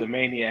 This dude's a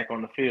maniac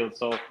on the field,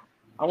 so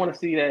I want to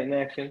see that in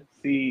action,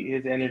 see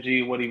his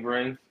energy, what he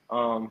brings,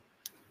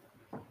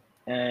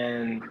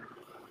 and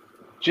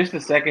just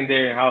the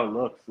secondary and how it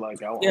looks.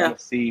 Like I want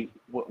to see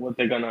what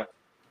they're gonna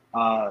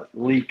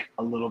leak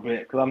a little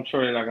bit because I'm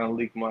sure they're not gonna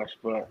leak much,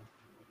 but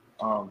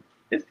I'm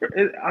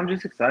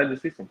just excited to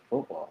see some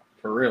football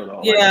for real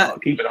though. Yeah,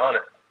 like, keep it on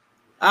it.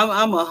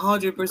 I'm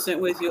 100%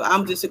 with you.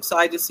 I'm just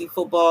excited to see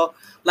football.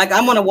 Like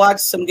I'm gonna watch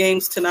some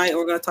games tonight, and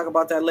we're gonna talk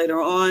about that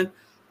later on,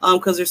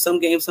 because there's some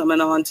games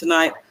coming on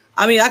tonight.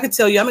 I mean, I could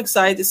tell you, I'm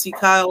excited to see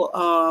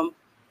Kyle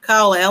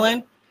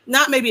Allen.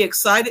 Not maybe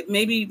excited,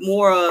 maybe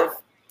more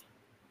of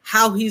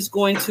how he's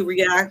going to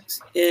react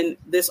in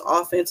this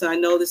offense. And I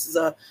know this is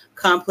a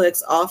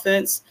complex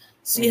offense.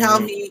 See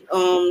how he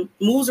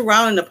moves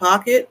around in the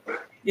pocket,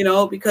 you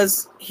know,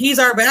 because he's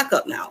our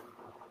backup now,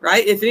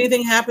 right? If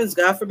anything happens,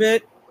 God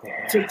forbid,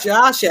 to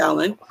Josh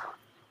Allen,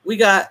 we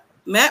got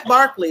Matt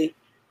Barkley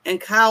and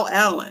Kyle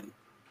Allen.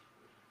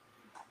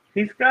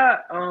 He's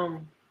got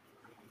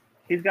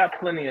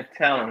plenty of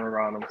talent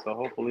around him, so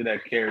hopefully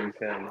that carries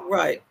him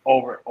Right.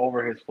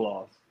 over his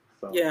flaws.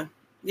 So Yeah.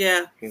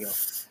 you know.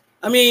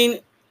 I mean,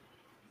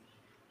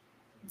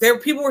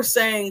 people were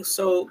saying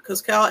so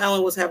because Kyle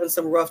Allen was having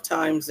some rough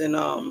times in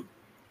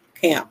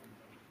camp.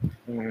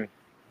 Mhm.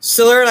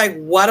 So they're like,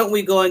 why don't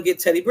we go and get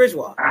Teddy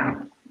Bridgewater?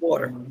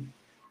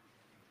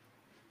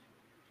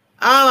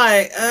 I'm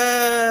like,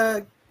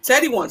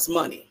 Teddy wants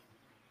money.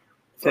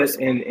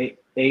 And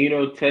you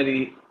know,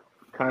 Teddy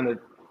kind of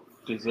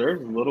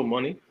deserves a little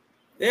money.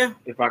 Yeah.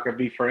 If I could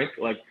be frank,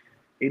 like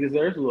he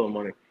deserves a little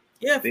money.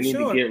 Yeah, They for need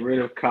sure. to get rid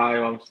of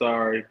Kyle. I'm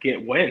sorry.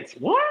 Get Wentz.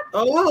 What?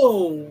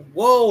 Oh,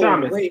 whoa.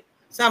 Thomas. Wait.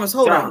 Thomas,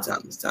 hold on,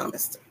 Thomas.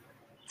 Thomas.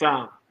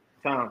 Tom.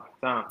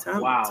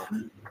 Wow.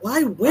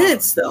 Why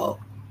Wentz, though?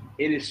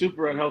 It is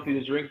super unhealthy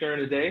to drink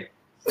during the day.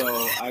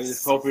 So I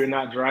just hope you're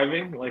not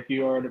driving like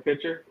you are in the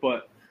picture.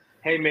 But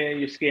hey, man,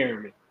 you're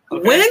scaring me.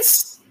 Okay?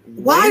 Wentz?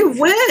 Why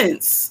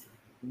Wentz?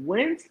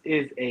 Wentz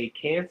is a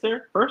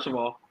cancer, first of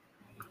all,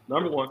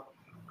 number one.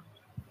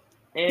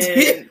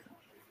 And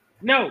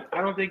no,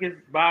 I don't think his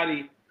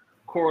body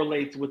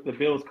correlates with the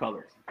Bills'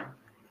 colors.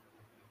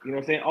 You know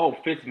what I'm saying? Oh,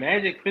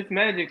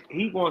 Fitzmagic,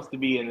 he wants to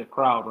be in the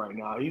crowd right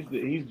now. He's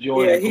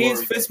joy. Yeah, and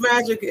glory.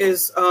 Fitzmagic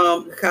is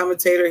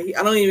commentator.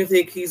 I don't even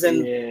think he's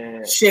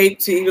in shape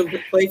to even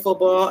play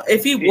football.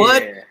 If he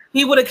would,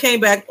 he would have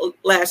came back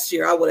last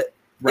year. I would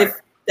have,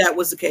 if that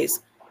was the case.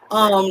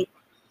 Right.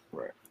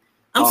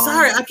 I'm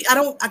sorry.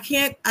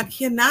 I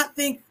cannot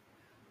think.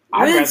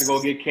 I'd rather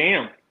go get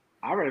Cam.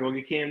 I'd rather go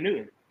get Cam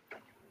Newton.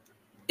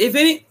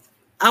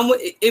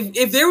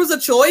 If there was a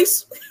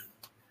choice,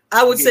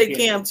 I would say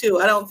Cam too.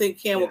 I don't think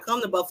Cam will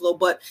come to Buffalo,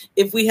 but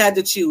if we had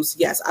to choose,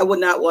 yes, I would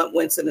not want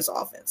Wentz in this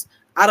offense.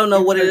 I don't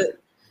know what it is.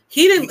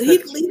 He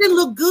didn't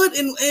look good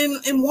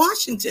in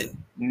Washington.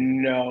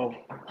 No,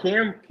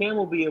 Cam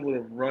will be able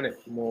to run it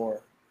more.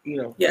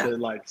 To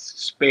like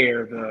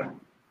spare the.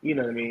 You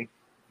know what I mean?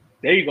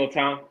 There you go,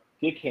 Tom.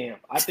 Get Cam.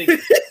 I think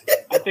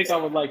I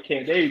would like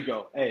Cam. There you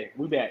go. Hey,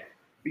 we back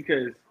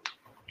because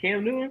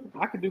Cam Newton.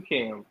 I could do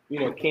Cam.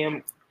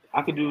 Cam.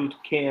 I could do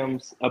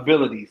Cam's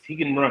abilities. He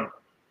can run.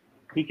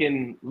 He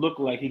can look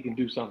like he can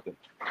do something.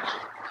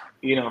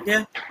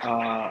 Yeah.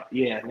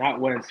 Not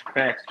when it's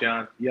facts,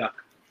 John. Yuck,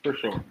 for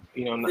sure.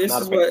 This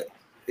is what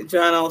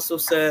John also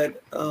said.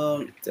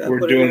 We're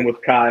doing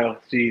with Kyle.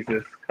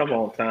 Jesus, come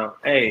on, Tom.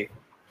 Hey,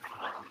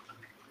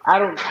 I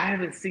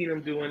haven't seen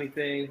him do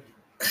anything.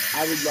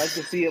 I would like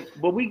to see it,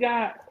 but we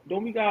got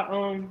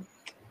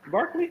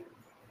Barkley?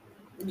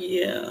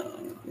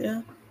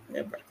 Yeah.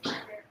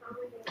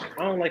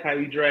 I don't like how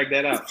you dragged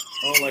that out.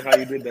 I don't like how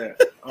you did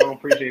that. I don't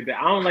appreciate that.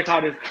 I don't like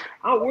how this.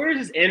 Where's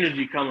this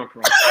energy coming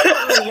from?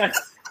 I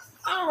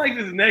don't like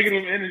this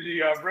negative energy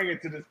y'all bringing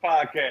to this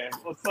podcast.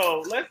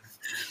 So let's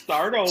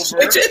start over.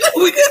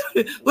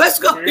 Let's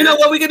go. You know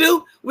what we can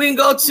do? We can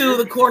go to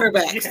the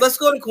cornerbacks. Let's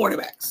go to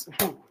cornerbacks.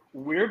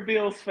 We're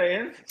Bills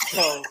fans,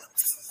 so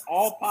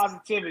all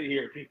positivity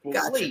here, people.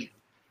 Gotcha. Please,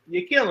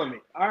 you're killing me.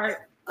 All right.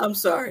 I'm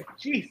sorry.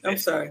 Jesus. I'm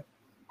sorry.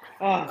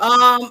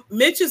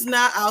 Mitch is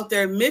not out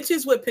there. Mitch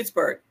is with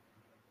Pittsburgh.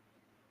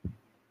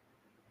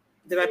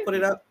 Did I put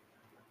it up?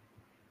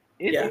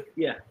 Yeah.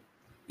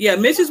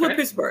 Mitch is with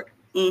Pittsburgh.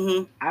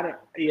 Mm-hmm. I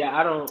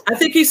don't. I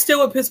think he's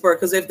still with Pittsburgh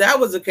because if that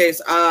was the case,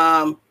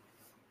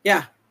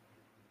 yeah.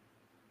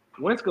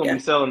 When's gonna be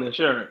selling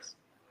insurance?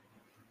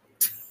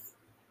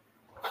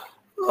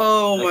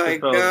 Oh my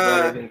God!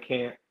 Better than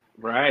can't.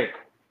 Right.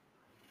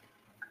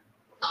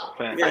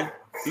 Fact. Yeah.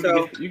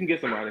 You can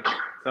get somebody.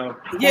 So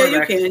yeah,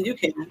 you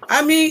can.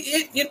 I mean,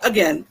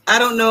 again, I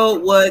don't know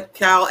what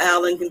Kyle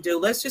Allen can do.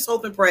 Let's just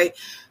hope and pray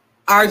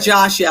our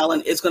Josh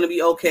Allen is going to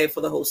be okay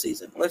for the whole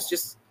season. Let's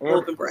just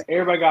hope and pray.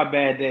 Everybody got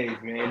bad days,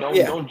 man.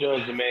 Don't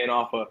judge the man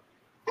off of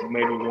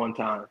maybe one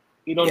time.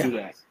 You don't do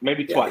that.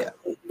 Maybe twice.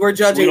 Yeah. We're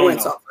judging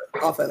Wentz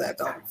off of that,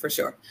 though, for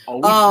sure.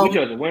 Oh, we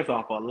judging Wentz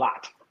off a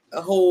lot.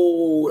 A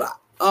whole lot.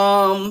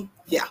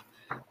 Yeah.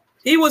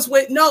 He was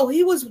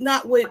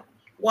not with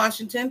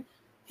Washington.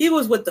 He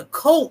was with the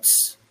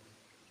Colts.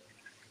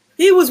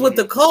 He was with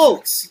the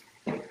Colts.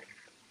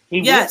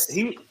 He was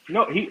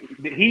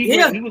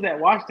at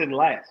Washington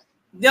last.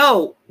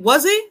 No,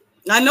 was he?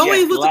 I know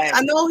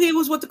he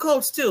was with the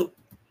Colts too.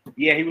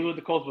 Yeah, he was with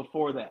the Colts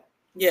before that.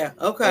 Yeah,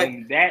 okay.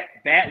 And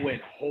that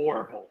went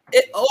horrible.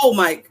 Oh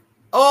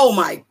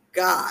my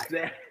God.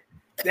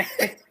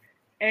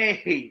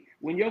 Hey,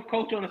 when your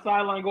coach on the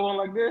sideline going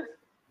like this?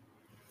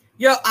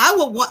 Yo,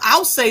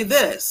 I'll say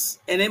this,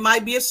 and it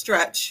might be a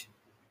stretch.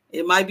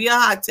 It might be a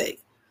hot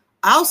take.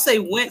 I'll say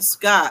Wentz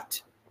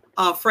got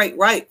Frank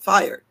Wright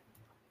fired.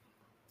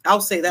 I'll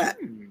say that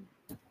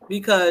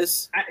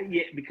because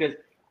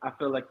I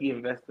feel like he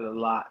invested a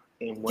lot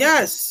in Wentz.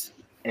 Yes.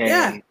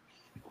 And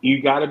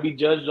you got to be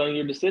judged on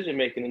your decision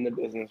making in the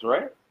business,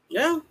 right?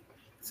 Yeah.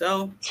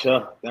 So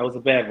sure, that was a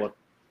bad one.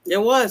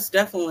 It was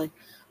definitely.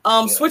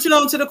 Switching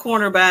on to the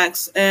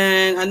cornerbacks,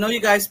 and I know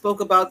you guys spoke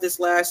about this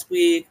last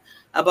week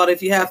about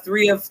if you have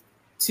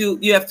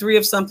you have three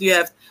of something, you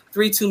have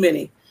three too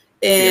many.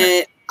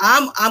 And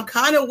I'm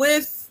kind of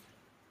with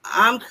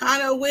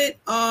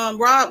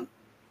Rob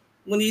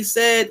when he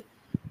said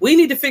we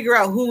need to figure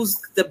out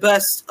who's the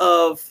best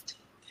of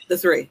the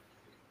three.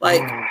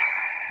 Like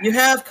you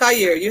have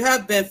Kyer, you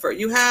have Benford,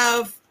 you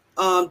have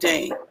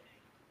Dane.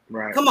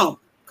 Right. Come on.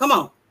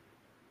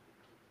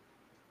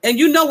 And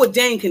you know what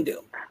Dane can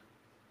do.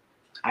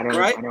 I don't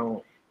right? I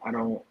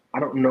don't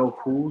know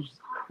who's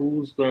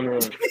gonna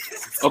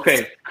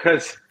okay,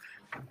 because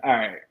all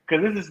right,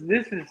 because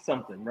this is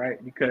something,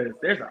 right? Because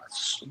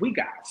we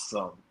got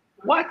some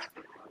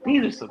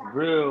these are some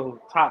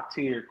real top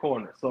tier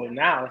corners. So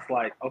now it's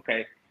like,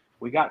 okay,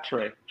 we got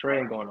Trey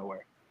ain't going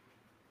nowhere,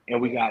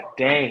 and we got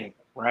Dane,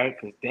 right?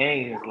 Because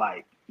Dane is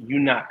like, you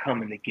not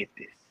coming to get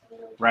this,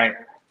 right?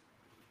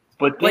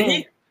 But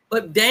then,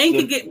 but Dane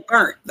could get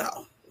burnt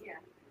though.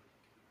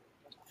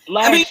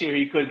 Last year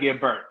he could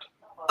get burnt.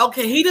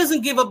 Okay, he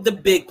doesn't give up the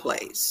big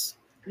plays.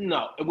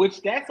 No,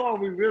 which that's all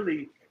we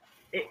really.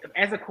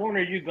 As a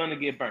corner, you're gonna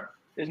get burnt.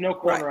 There's no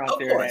corner out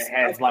there that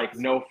has like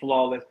no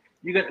flawless.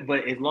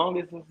 But as long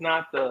as it's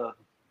not the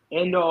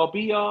end all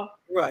be all,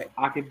 right?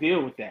 I could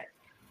deal with that.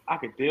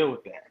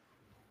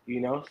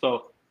 You know.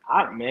 So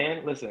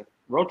listen,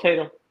 rotate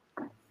them.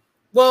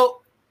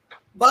 Well,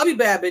 Bobby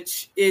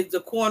Babich is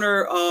the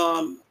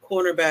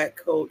cornerback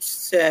coach.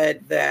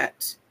 Said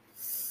that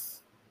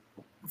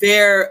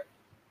they're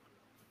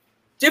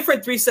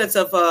different three sets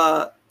of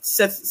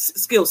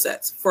skill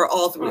sets for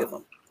all three of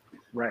them.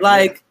 Right.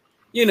 Like,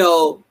 you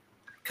know,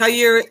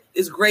 Kyer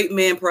is great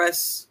man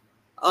press.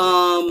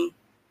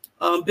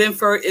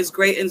 Benford is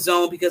great in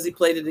zone because he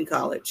played it in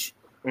college.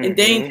 And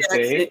Dane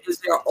Jackson is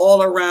there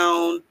all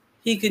around.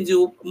 He can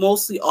do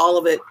mostly all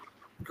of it.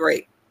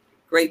 Great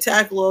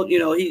tackle. You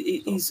know,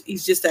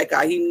 he's just that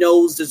guy. He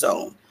knows the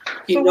zone.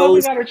 He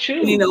knows. Why we gotta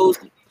choose? He knows.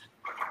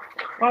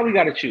 Why we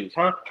gotta choose,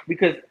 huh?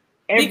 Because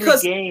every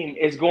game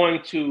is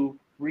going to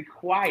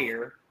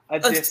require a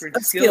different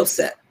skill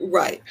set.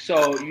 Right.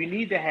 So you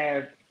need to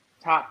have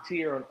top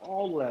tier on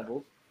all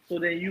levels so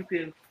that you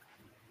can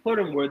put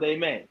them where they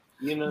may.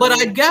 You know. But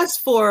I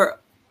guess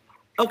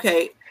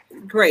okay,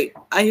 great.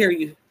 I hear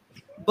you.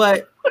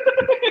 But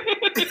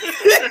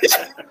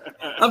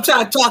I'm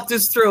trying to talk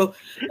this through.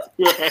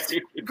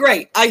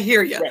 Great. I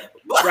hear you.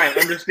 Right.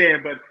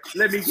 Understand. But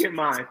let me get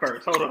mine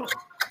first. Hold on.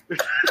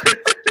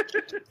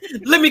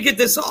 Let me get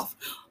this off.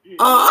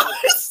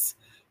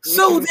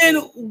 So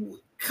then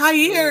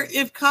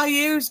if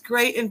Kyer's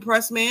great in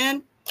press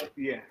man,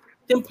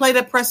 then play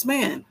the press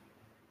man.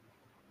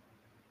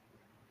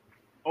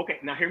 Okay,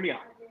 now hear me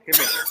out.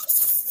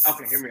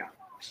 Okay, hear me out.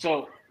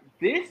 So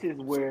this is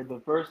where the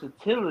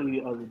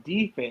versatility of the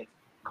defense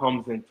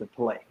comes into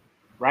play,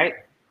 right?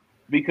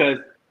 Because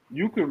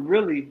you could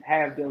really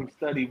have them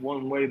study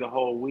one way the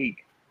whole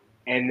week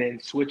and then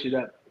switch it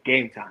up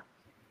game time.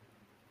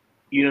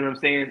 You know what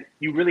I'm saying?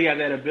 You really have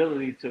that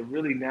ability to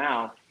really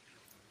now,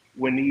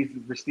 when these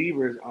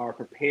receivers are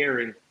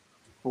preparing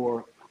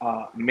for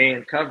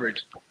man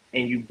coverage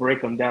and you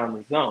break them down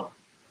the zone.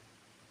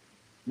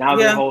 Now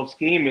the whole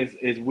scheme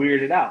is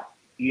weirded out,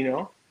 you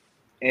know?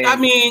 And I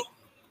mean,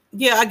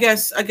 yeah, I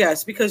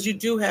guess because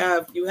you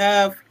have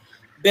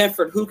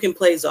Benford who can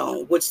play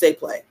zone, which they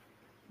play.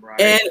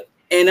 Right.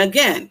 And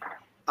again,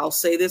 I'll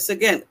say this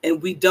again, and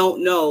we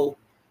don't know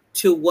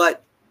to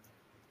what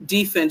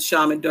defense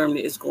Sean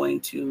McDermott is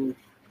going to,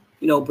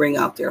 bring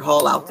out there,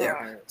 haul out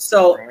there.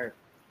 So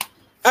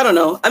I don't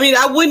know. I mean,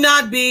 I would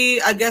not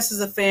be, I guess, as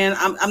a fan.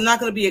 I'm not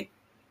going to be.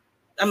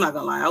 I'm not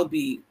going to lie. I'll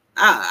be.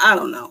 I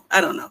don't know.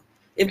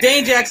 If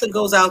Dane Jackson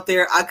goes out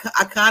there, I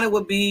kind of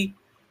would be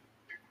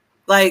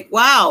like,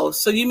 wow.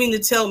 So you mean to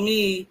tell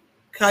me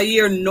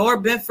Kyer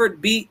nor Benford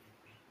beat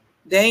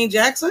Dane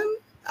Jackson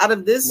out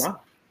of this? No.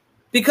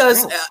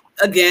 Because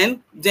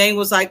again, Dane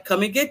was like,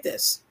 "Come and get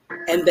this,"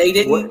 and they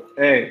didn't.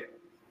 Hey,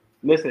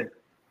 listen,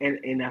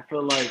 and I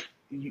feel like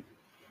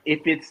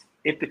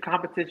if the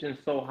competition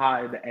is so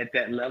high at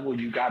that level,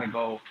 you got to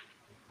go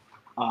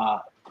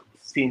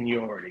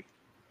seniority,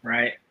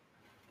 right?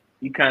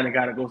 You kind of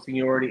got to go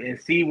seniority and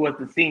see what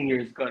the senior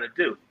is going to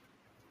do.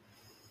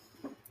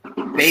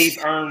 They've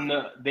earned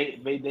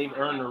they've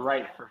earned the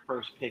right for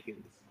first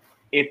pickings.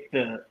 If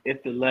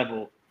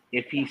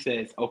he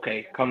says,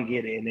 okay, come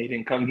get it, and they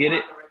didn't come get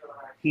it,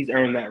 he's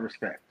earned that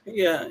respect.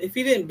 Yeah, if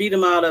he didn't beat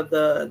him out of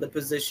the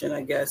position,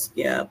 I guess.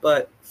 Yeah,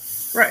 but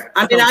right.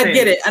 I mean, I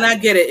get it.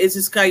 It's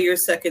just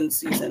Kyer's second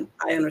season.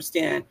 I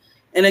understand.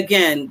 And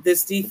again,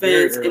 this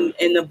defense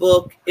in the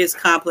book is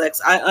complex.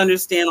 I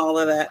understand all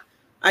of that.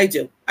 I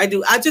do.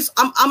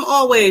 I'm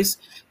always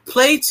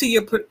play to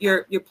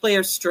your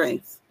player's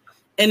strength.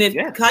 And if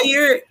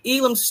Kyer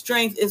Elam's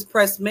strength is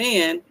press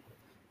man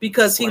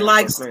because he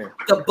likes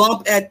the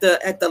bump at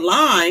the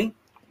line,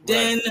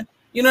 then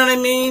you know what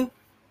I mean?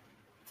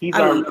 He's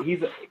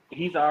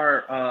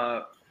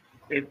our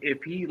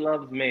if he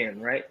loves man,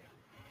 right?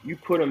 You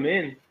put him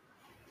in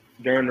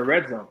during the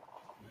red zone.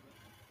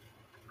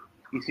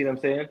 You see what I'm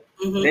saying?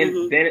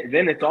 Mm-hmm,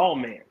 then it's all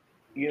man.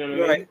 You know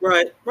what I mean?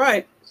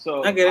 Right.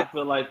 So I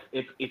feel like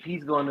if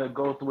he's going to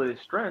go through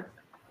his strength,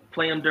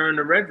 play him during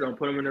the red zone.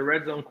 Put him in the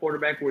red zone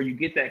quarterback where you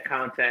get that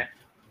contact,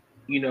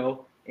 and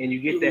you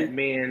get that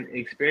man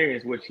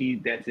experience,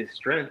 that's his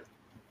strength.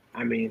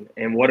 I mean,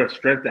 and what a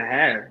strength to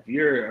have. If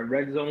you're a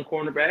red zone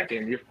cornerback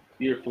and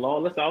you're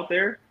flawless out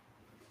there,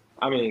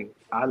 I mean,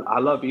 I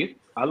love you.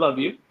 I love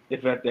you.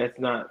 If that's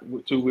not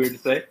too weird to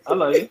say, I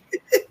love you.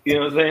 You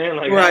know what I'm saying?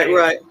 Like,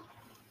 right.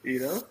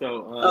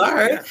 So all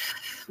right. Yeah.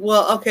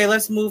 Well, okay,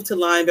 let's move to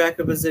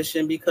linebacker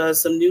position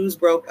because some news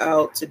broke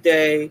out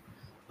today.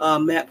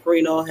 Matt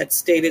Perino had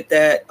stated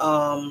that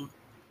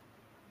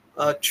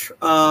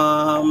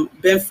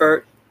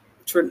Benford,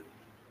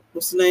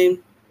 what's the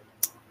name?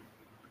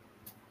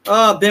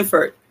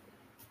 Benford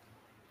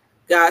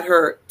got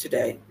hurt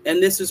today,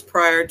 and this is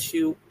prior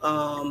to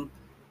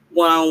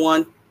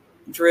one-on-one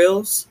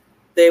drills.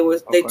 They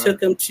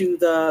took him to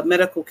the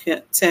medical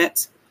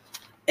tent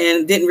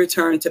and didn't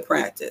return to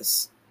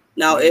practice.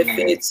 Now, if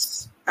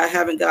I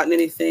haven't gotten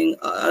anything,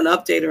 an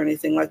update or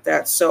anything like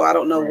that, so I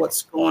don't know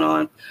what's going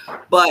on.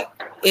 But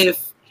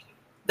if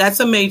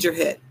that's a major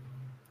hit,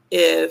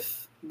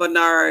 if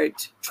Bernard,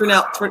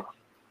 Bernard,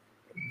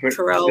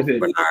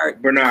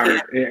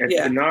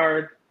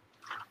 Bernard,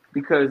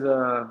 because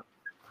I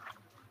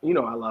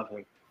love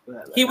him.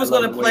 He was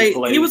going to play.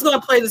 He was going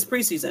to play this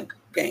preseason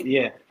game.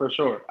 Yeah, for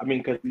sure. I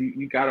mean, because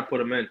you got to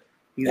put him in.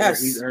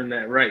 He's earned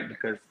that right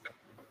because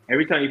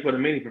every time you put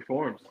him in, he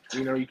performs.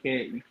 You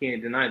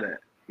can't deny that.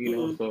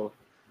 So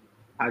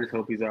I just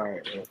hope he's all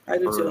right. Man. I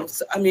do too.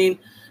 So, I mean,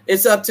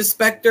 it's up to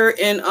Spector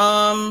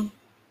and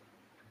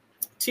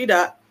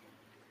T-Dot.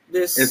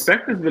 And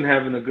Spector's been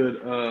having a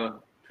good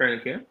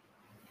training camp.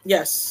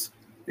 Yes.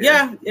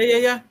 Yeah.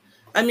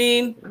 I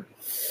mean,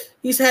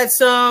 he's had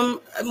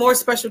some more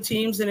special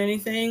teams than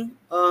anything.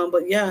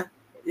 But yeah.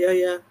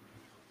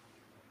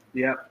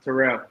 Yeah,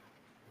 Terrell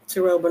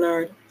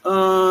Bernard.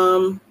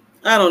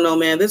 I don't know,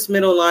 man. This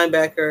middle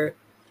linebacker,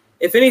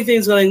 if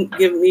anything's going to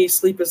give me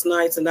sleepless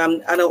nights, and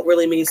I don't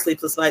really mean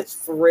sleepless nights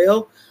for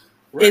real,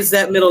 is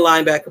that middle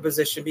linebacker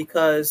position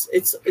because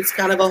it's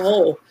kind of a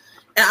hole.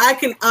 And I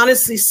can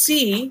honestly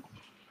see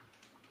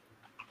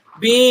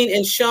Bean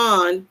and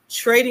Sean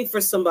trading for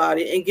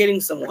somebody and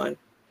getting someone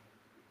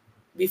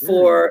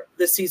before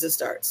the season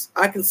starts.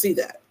 I can see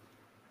that.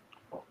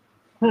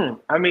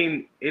 I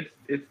mean, it's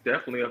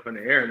definitely up in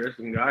the air, and there's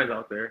some guys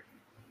out there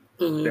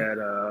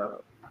that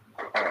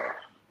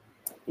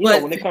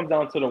when it comes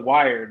down to the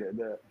wire,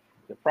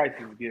 the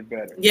prices get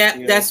better.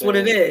 Yeah, that's what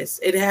it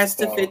is. It has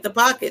to fit the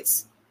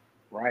pockets.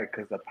 Right,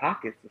 because the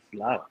pockets are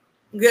slow.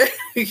 They're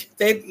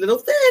a little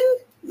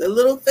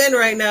thin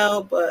right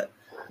now, but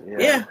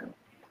yeah.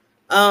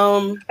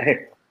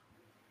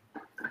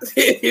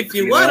 If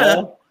you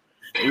wanna,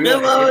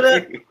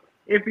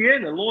 if you're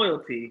in the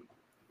loyalty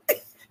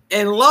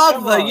and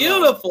love the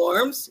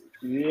uniforms,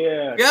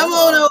 come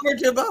on over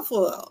to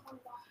Buffalo.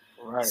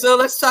 Right. So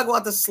let's talk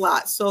about the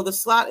slot. So the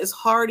slot is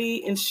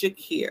Hardy and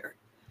Shakir,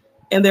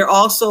 and they're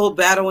also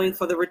battling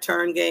for the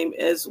return game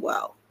as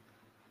well.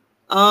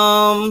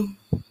 I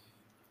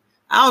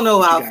don't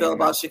know how I feel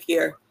about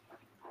Shakir.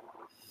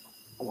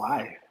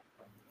 Why?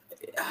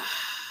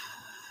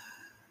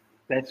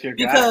 That's your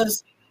guy.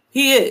 Because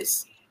he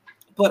is.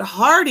 But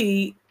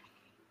Hardy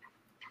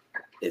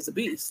is a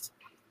beast.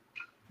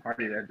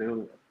 Hardy, that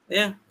dude.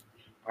 Yeah.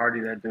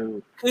 Hardy, that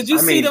dude. Did you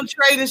see them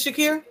trading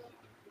Shakir?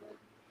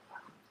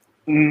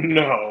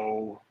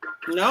 No.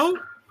 No?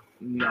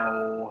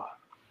 No.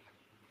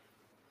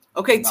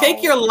 Okay,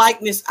 take your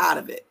likeness out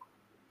of it.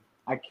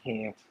 I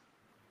can't.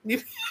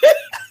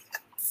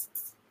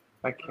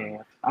 I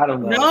can't. I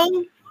don't know.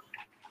 No?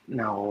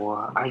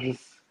 No.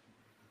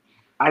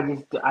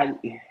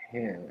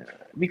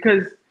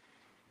 Because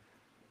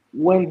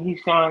when he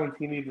shines,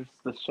 he needs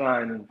to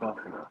shine in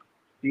Buffalo.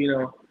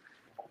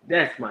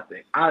 That's my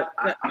thing.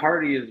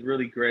 Hardy is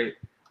really great.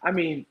 I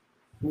mean,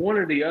 one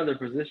or the other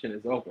position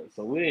is open,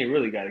 so we ain't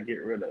really got to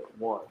get rid of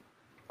one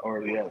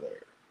or the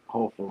other.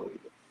 Hopefully,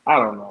 I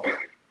don't know.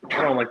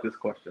 I don't like this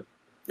question.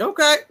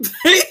 Okay,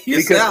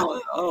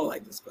 I don't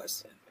like this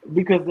question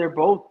because they're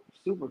both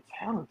super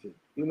talented.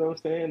 You know what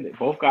I'm saying? They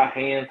both got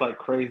hands like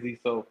crazy.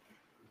 So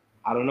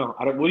I don't know.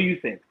 What do you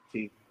think,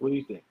 T? What do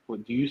you think?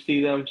 Do you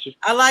see them?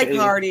 I like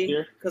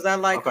Hardy because I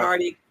like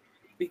Hardy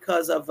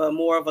because of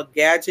more of a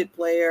gadget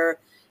player,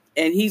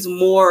 and he's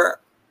more.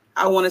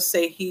 I want to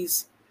say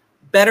he's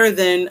better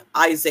than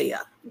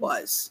Isaiah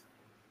was.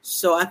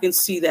 So I can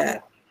see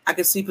that. I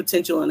can see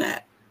potential in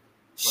that.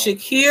 Right.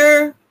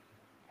 Shakir,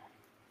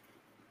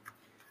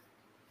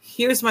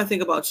 here's my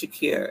thing about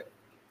Shakir.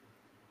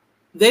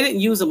 They didn't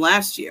use him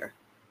last year.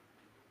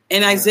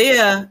 And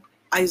Isaiah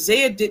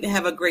didn't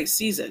have a great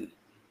season.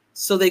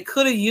 So they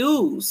could have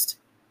used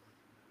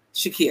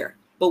Shakir.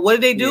 But what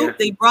did they do? Yeah.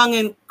 They brought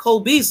in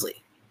Cole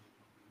Beasley.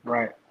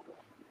 Right.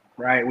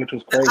 Right, which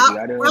was crazy.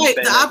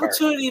 The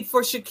opportunity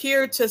for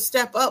Shakir to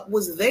step up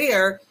was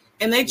there,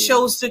 and they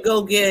chose to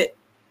go get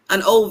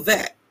an old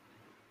vet.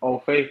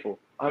 Old Faithful.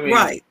 I mean,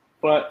 right.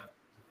 But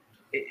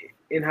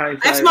in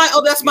hindsight,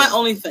 that's my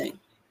only thing.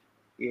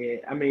 Yeah,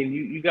 I mean,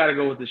 you got to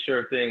go with the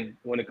sure thing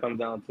when it comes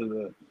down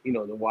to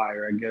the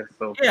wire, I guess.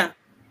 So yeah.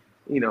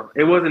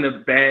 it wasn't a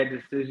bad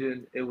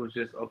decision. It was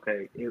just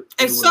okay.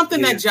 It's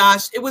something that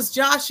it was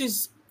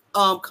Josh's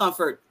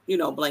comfort,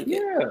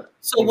 blanket. Yeah.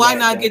 So why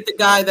not get the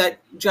guy that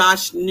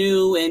Josh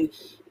knew and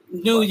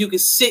knew you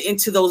could sit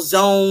into those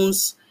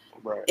zones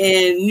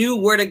and knew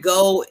where to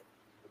go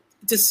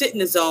to sit in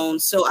the zone.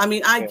 So I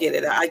get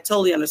it. I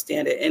totally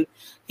understand it. And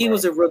he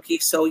was a rookie,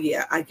 so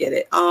yeah, I get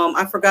it.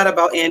 I forgot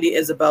about Andy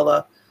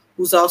Isabella,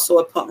 who's also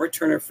a punt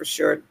returner for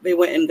sure. They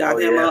went and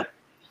got him up.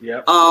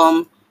 Yep.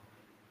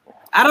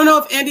 I don't know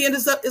if Andy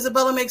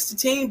Isabella makes the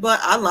team, but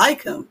I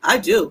like him. I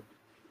do.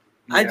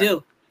 Yeah. I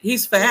do.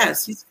 He's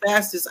fast. Yeah. He's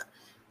fast.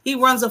 He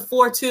runs a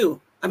 4.2.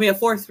 A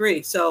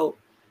 4.3. So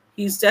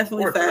he's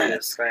definitely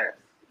fast.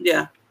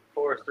 Yeah.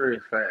 4.3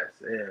 is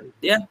fast. And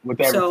yeah. With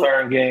that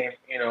return game,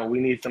 we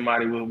need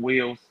somebody with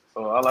wheels.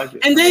 So I like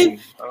it. And then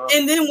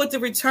with the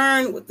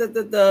return, with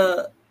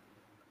the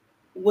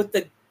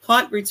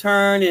punt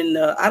return, and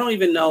I don't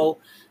even know.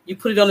 You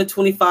put it on the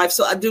 25.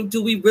 So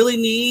do we really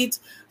need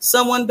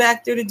someone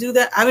back there to do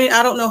that?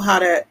 I don't know how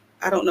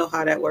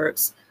that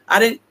works. I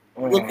didn't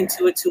look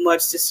into it too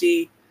much to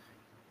see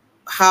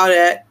how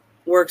that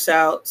works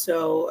out.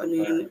 So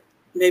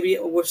maybe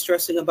we're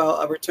stressing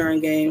about a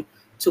return game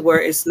to where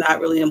it's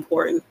not really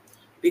important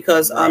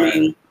because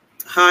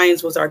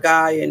Hines was our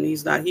guy and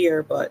he's not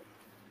here, but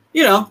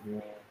but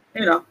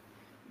that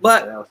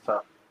was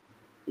tough.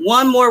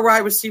 One more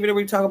wide receiver that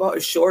we talk about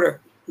is Shorter.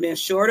 Man,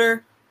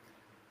 Shorter.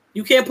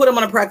 You can't put him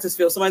on a practice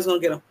field. Somebody's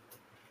going to get him.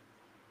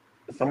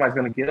 Somebody's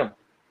going to get him.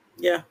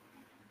 Yeah.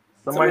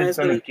 Somebody's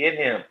going to get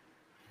him.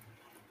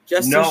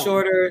 Justin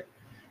Shorter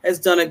has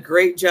done a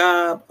great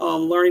job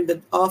learning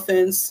the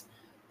offense.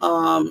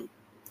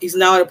 He's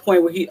now at a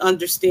point where he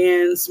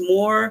understands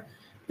more.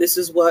 This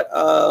is what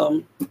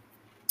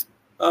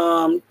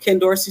Ken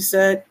Dorsey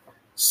said.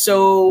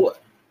 So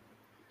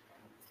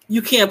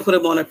you can't put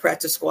him on a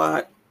practice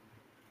squad.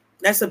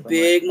 That's a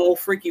big mole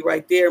freaky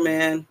right there,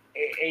 man.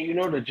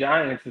 And the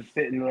Giants is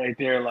sitting right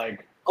there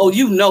like... Oh,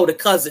 the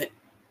cousin.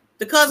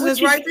 The cousin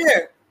is right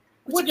there.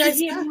 What you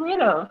getting rid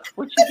of?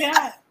 What you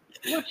got?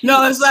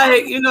 No, it's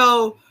like,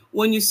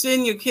 when you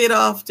send your kid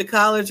off to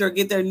college or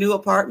get their new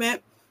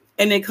apartment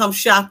and they come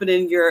shopping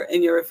in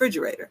your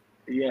refrigerator.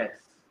 Yes.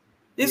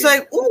 It's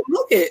like, oh,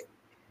 look it.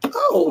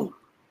 Oh.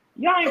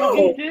 Y'all ain't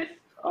gonna eat this.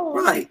 Oh,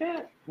 right.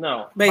 Like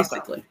no.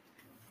 Basically.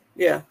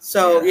 Yeah.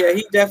 So yeah,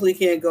 he definitely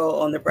can't go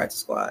on the practice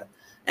squad.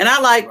 And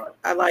I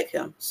like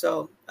him.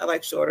 So I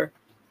like Shorter.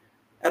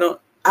 I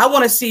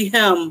want to see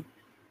him.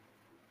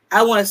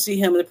 I want to see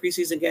him in the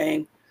preseason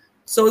game.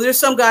 So there's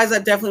some guys I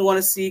definitely want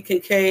to see.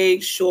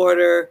 Kincaid,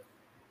 Shorter.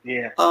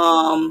 Yeah.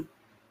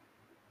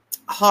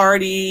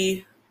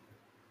 Hardy.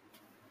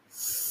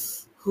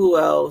 Who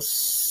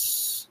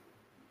else?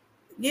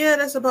 Yeah,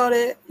 that's about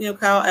it.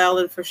 Kyle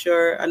Allen for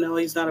sure. I know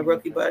he's not a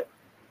rookie, but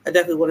I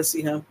definitely want to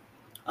see him.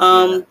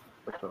 For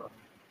sure.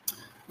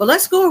 But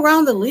let's go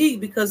around the league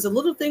because the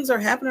little things are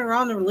happening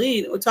around the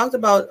league. We talked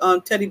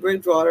about Teddy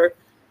Bridgewater,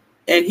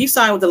 and he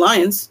signed with the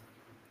Lions.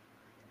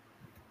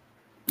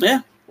 Yeah.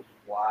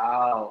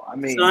 Wow.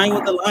 Signed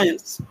with the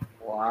Lions.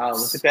 Wow.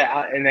 Look at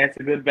that. And that's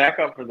a good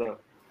backup for them.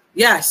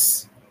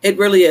 Yes, it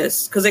really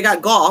is because they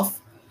got Goff,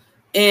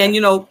 and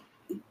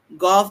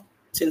Goff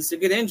tends to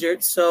get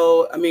injured.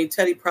 So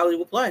Teddy probably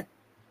will play.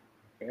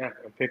 Yeah,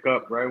 and pick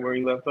up right where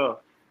he left off.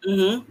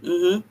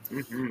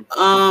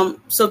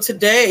 So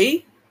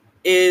today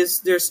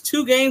there's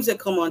two games that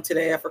come on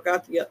today. I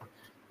forgot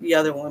the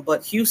other one,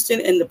 but Houston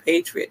and the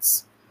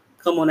Patriots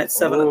come on at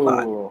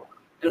 7:00.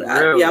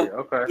 Really?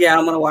 Okay. Yeah,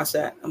 I'm gonna watch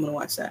that.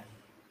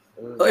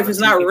 So if it's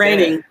not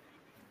raining,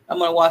 I'm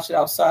gonna watch it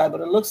outside.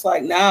 But it looks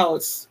like now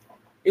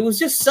it was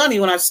just sunny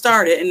when I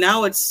started, and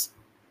now it's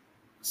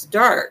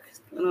dark.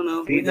 I don't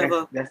know. See,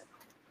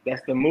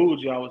 that's the mood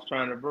y'all was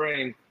trying to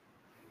bring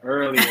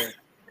earlier.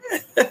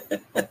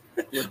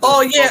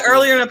 Oh yeah,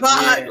 earlier in the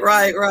pod. Yeah,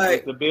 right.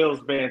 With the Bills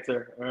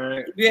banter. All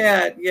right.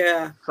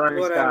 Yeah.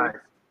 Sunny skies.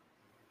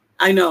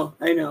 I know.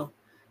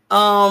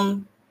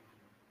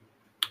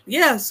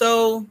 Yeah.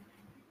 So,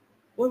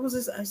 what was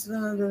this? I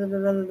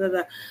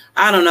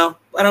don't know.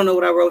 I don't know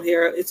what I wrote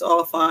here. It's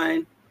all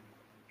fine.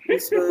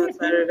 It's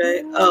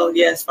Saturday. Oh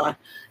yeah, it's fine.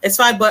 It's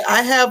fine. But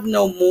I have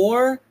no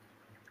more.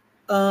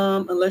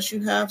 Unless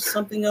you have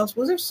something else.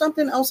 Was there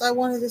something else I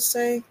wanted to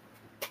say?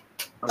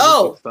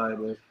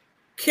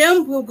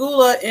 Kim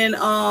Pegula and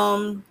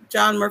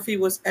John Murphy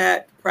was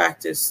at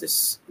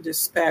practice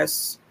this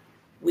past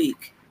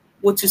week,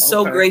 which is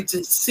so great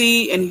to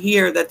see and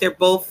hear that they're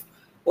both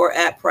were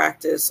at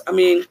practice.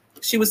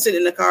 She was sitting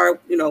in the car,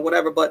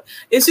 whatever, but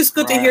it's just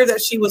good to hear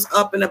that she was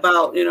up and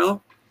about,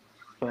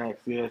 Thanks.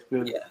 Yeah, it's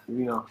good.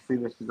 Yeah. See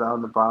that she's out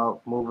and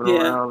about, moving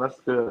around. That's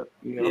good.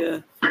 Yeah,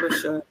 for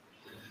sure.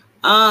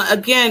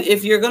 Again,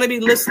 if you're going to be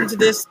listening to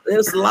this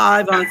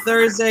live on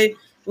Thursday,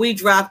 we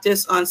dropped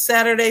this on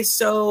Saturday.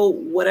 So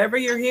whatever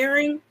you're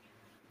hearing,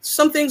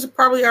 some things have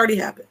probably already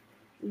happened.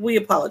 We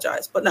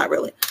apologize, but not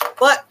really.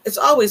 But it's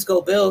always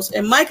go Bills.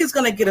 And Mike is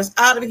going to get us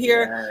out of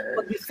here. Yes.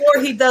 But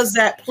before he does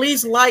that,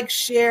 please like,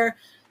 share.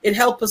 It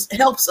helps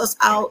us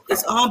out.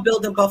 It's on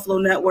Building Buffalo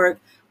Network.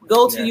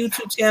 Go to the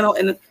YouTube channel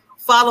and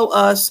follow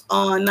us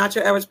on Not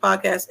Your Average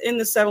Podcast in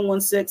the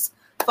 716.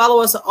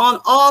 Follow us on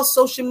all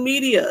social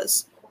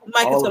medias.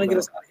 Mike is going to get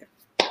us out of here.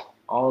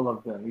 All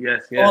of them.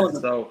 Yes. All of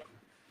them. So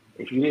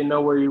if you didn't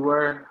know where you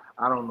were,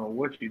 I don't know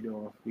what you're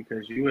doing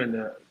because you're in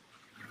the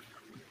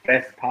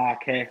best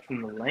podcast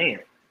in the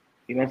land.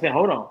 You know what I'm saying?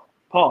 Hold on.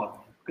 Pause.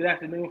 Good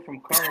afternoon from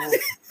Carnival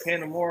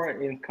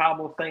Panamora in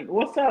Cabo St.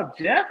 What's up,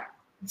 Jeff?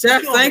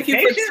 Jeff, thank you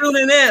for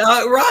tuning in.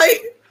 Right?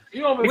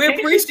 We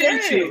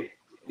appreciate you.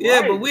 Yeah,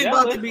 right, but we're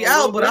about to be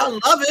out, but I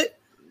love it.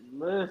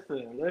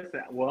 Listen.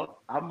 Well,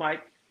 I'm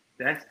Mike.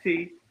 That's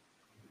T.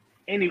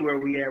 Anywhere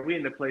we at, we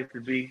in the place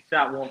to be.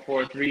 Shot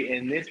 143,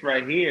 and this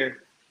right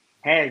here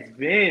has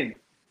been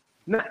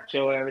Not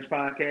Your Average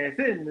Podcast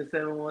in the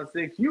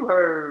 716. You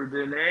heard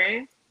the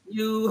name.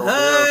 You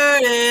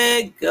heard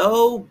it.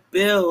 Go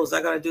Bills.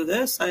 I got to do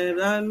this.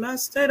 I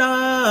messed it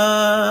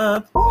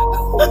up.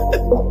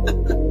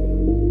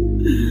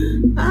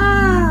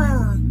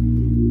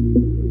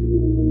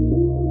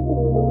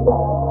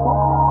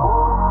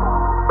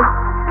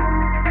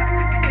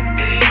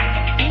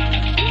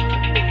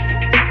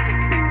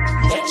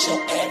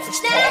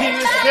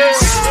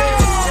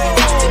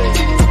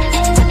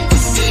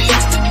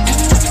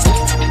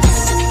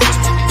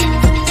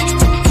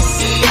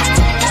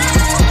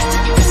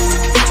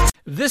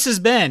 This has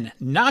been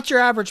Not Your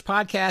Average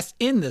Podcast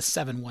in the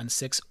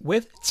 716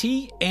 with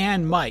T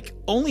and Mike,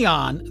 only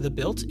on the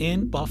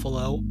Built-in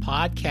Buffalo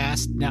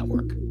Podcast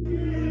Network.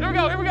 Here we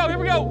go. Hey,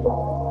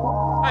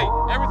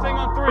 everything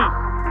on 3.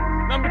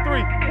 Number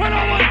 3. 1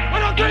 on 1.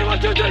 1 on 3. 1,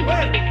 2, 3.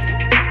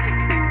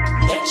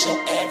 Not Your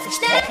Average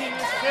Podcast.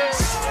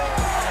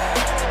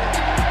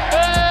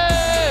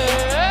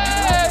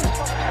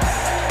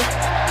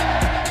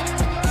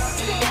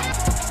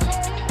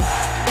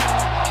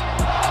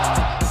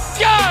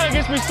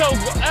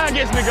 That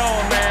gets me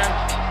going, man.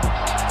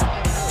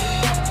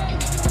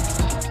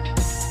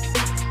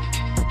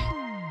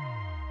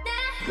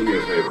 Do me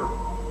a favor.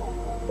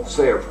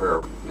 Say a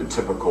prayer and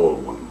tip a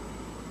cold one.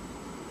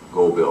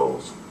 Go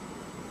Bills.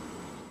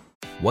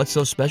 What's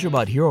so special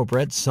about Hero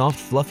Bread's soft,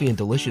 fluffy, and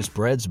delicious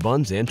breads,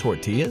 buns, and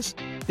tortillas?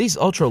 These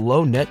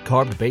ultra-low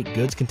net-carb baked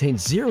goods contain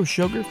zero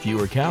sugar,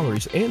 fewer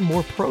calories, and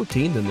more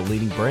protein than the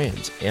leading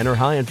brands, and are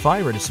high in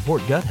fiber to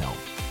support gut health.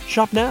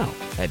 Shop now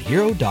at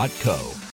Hero.co.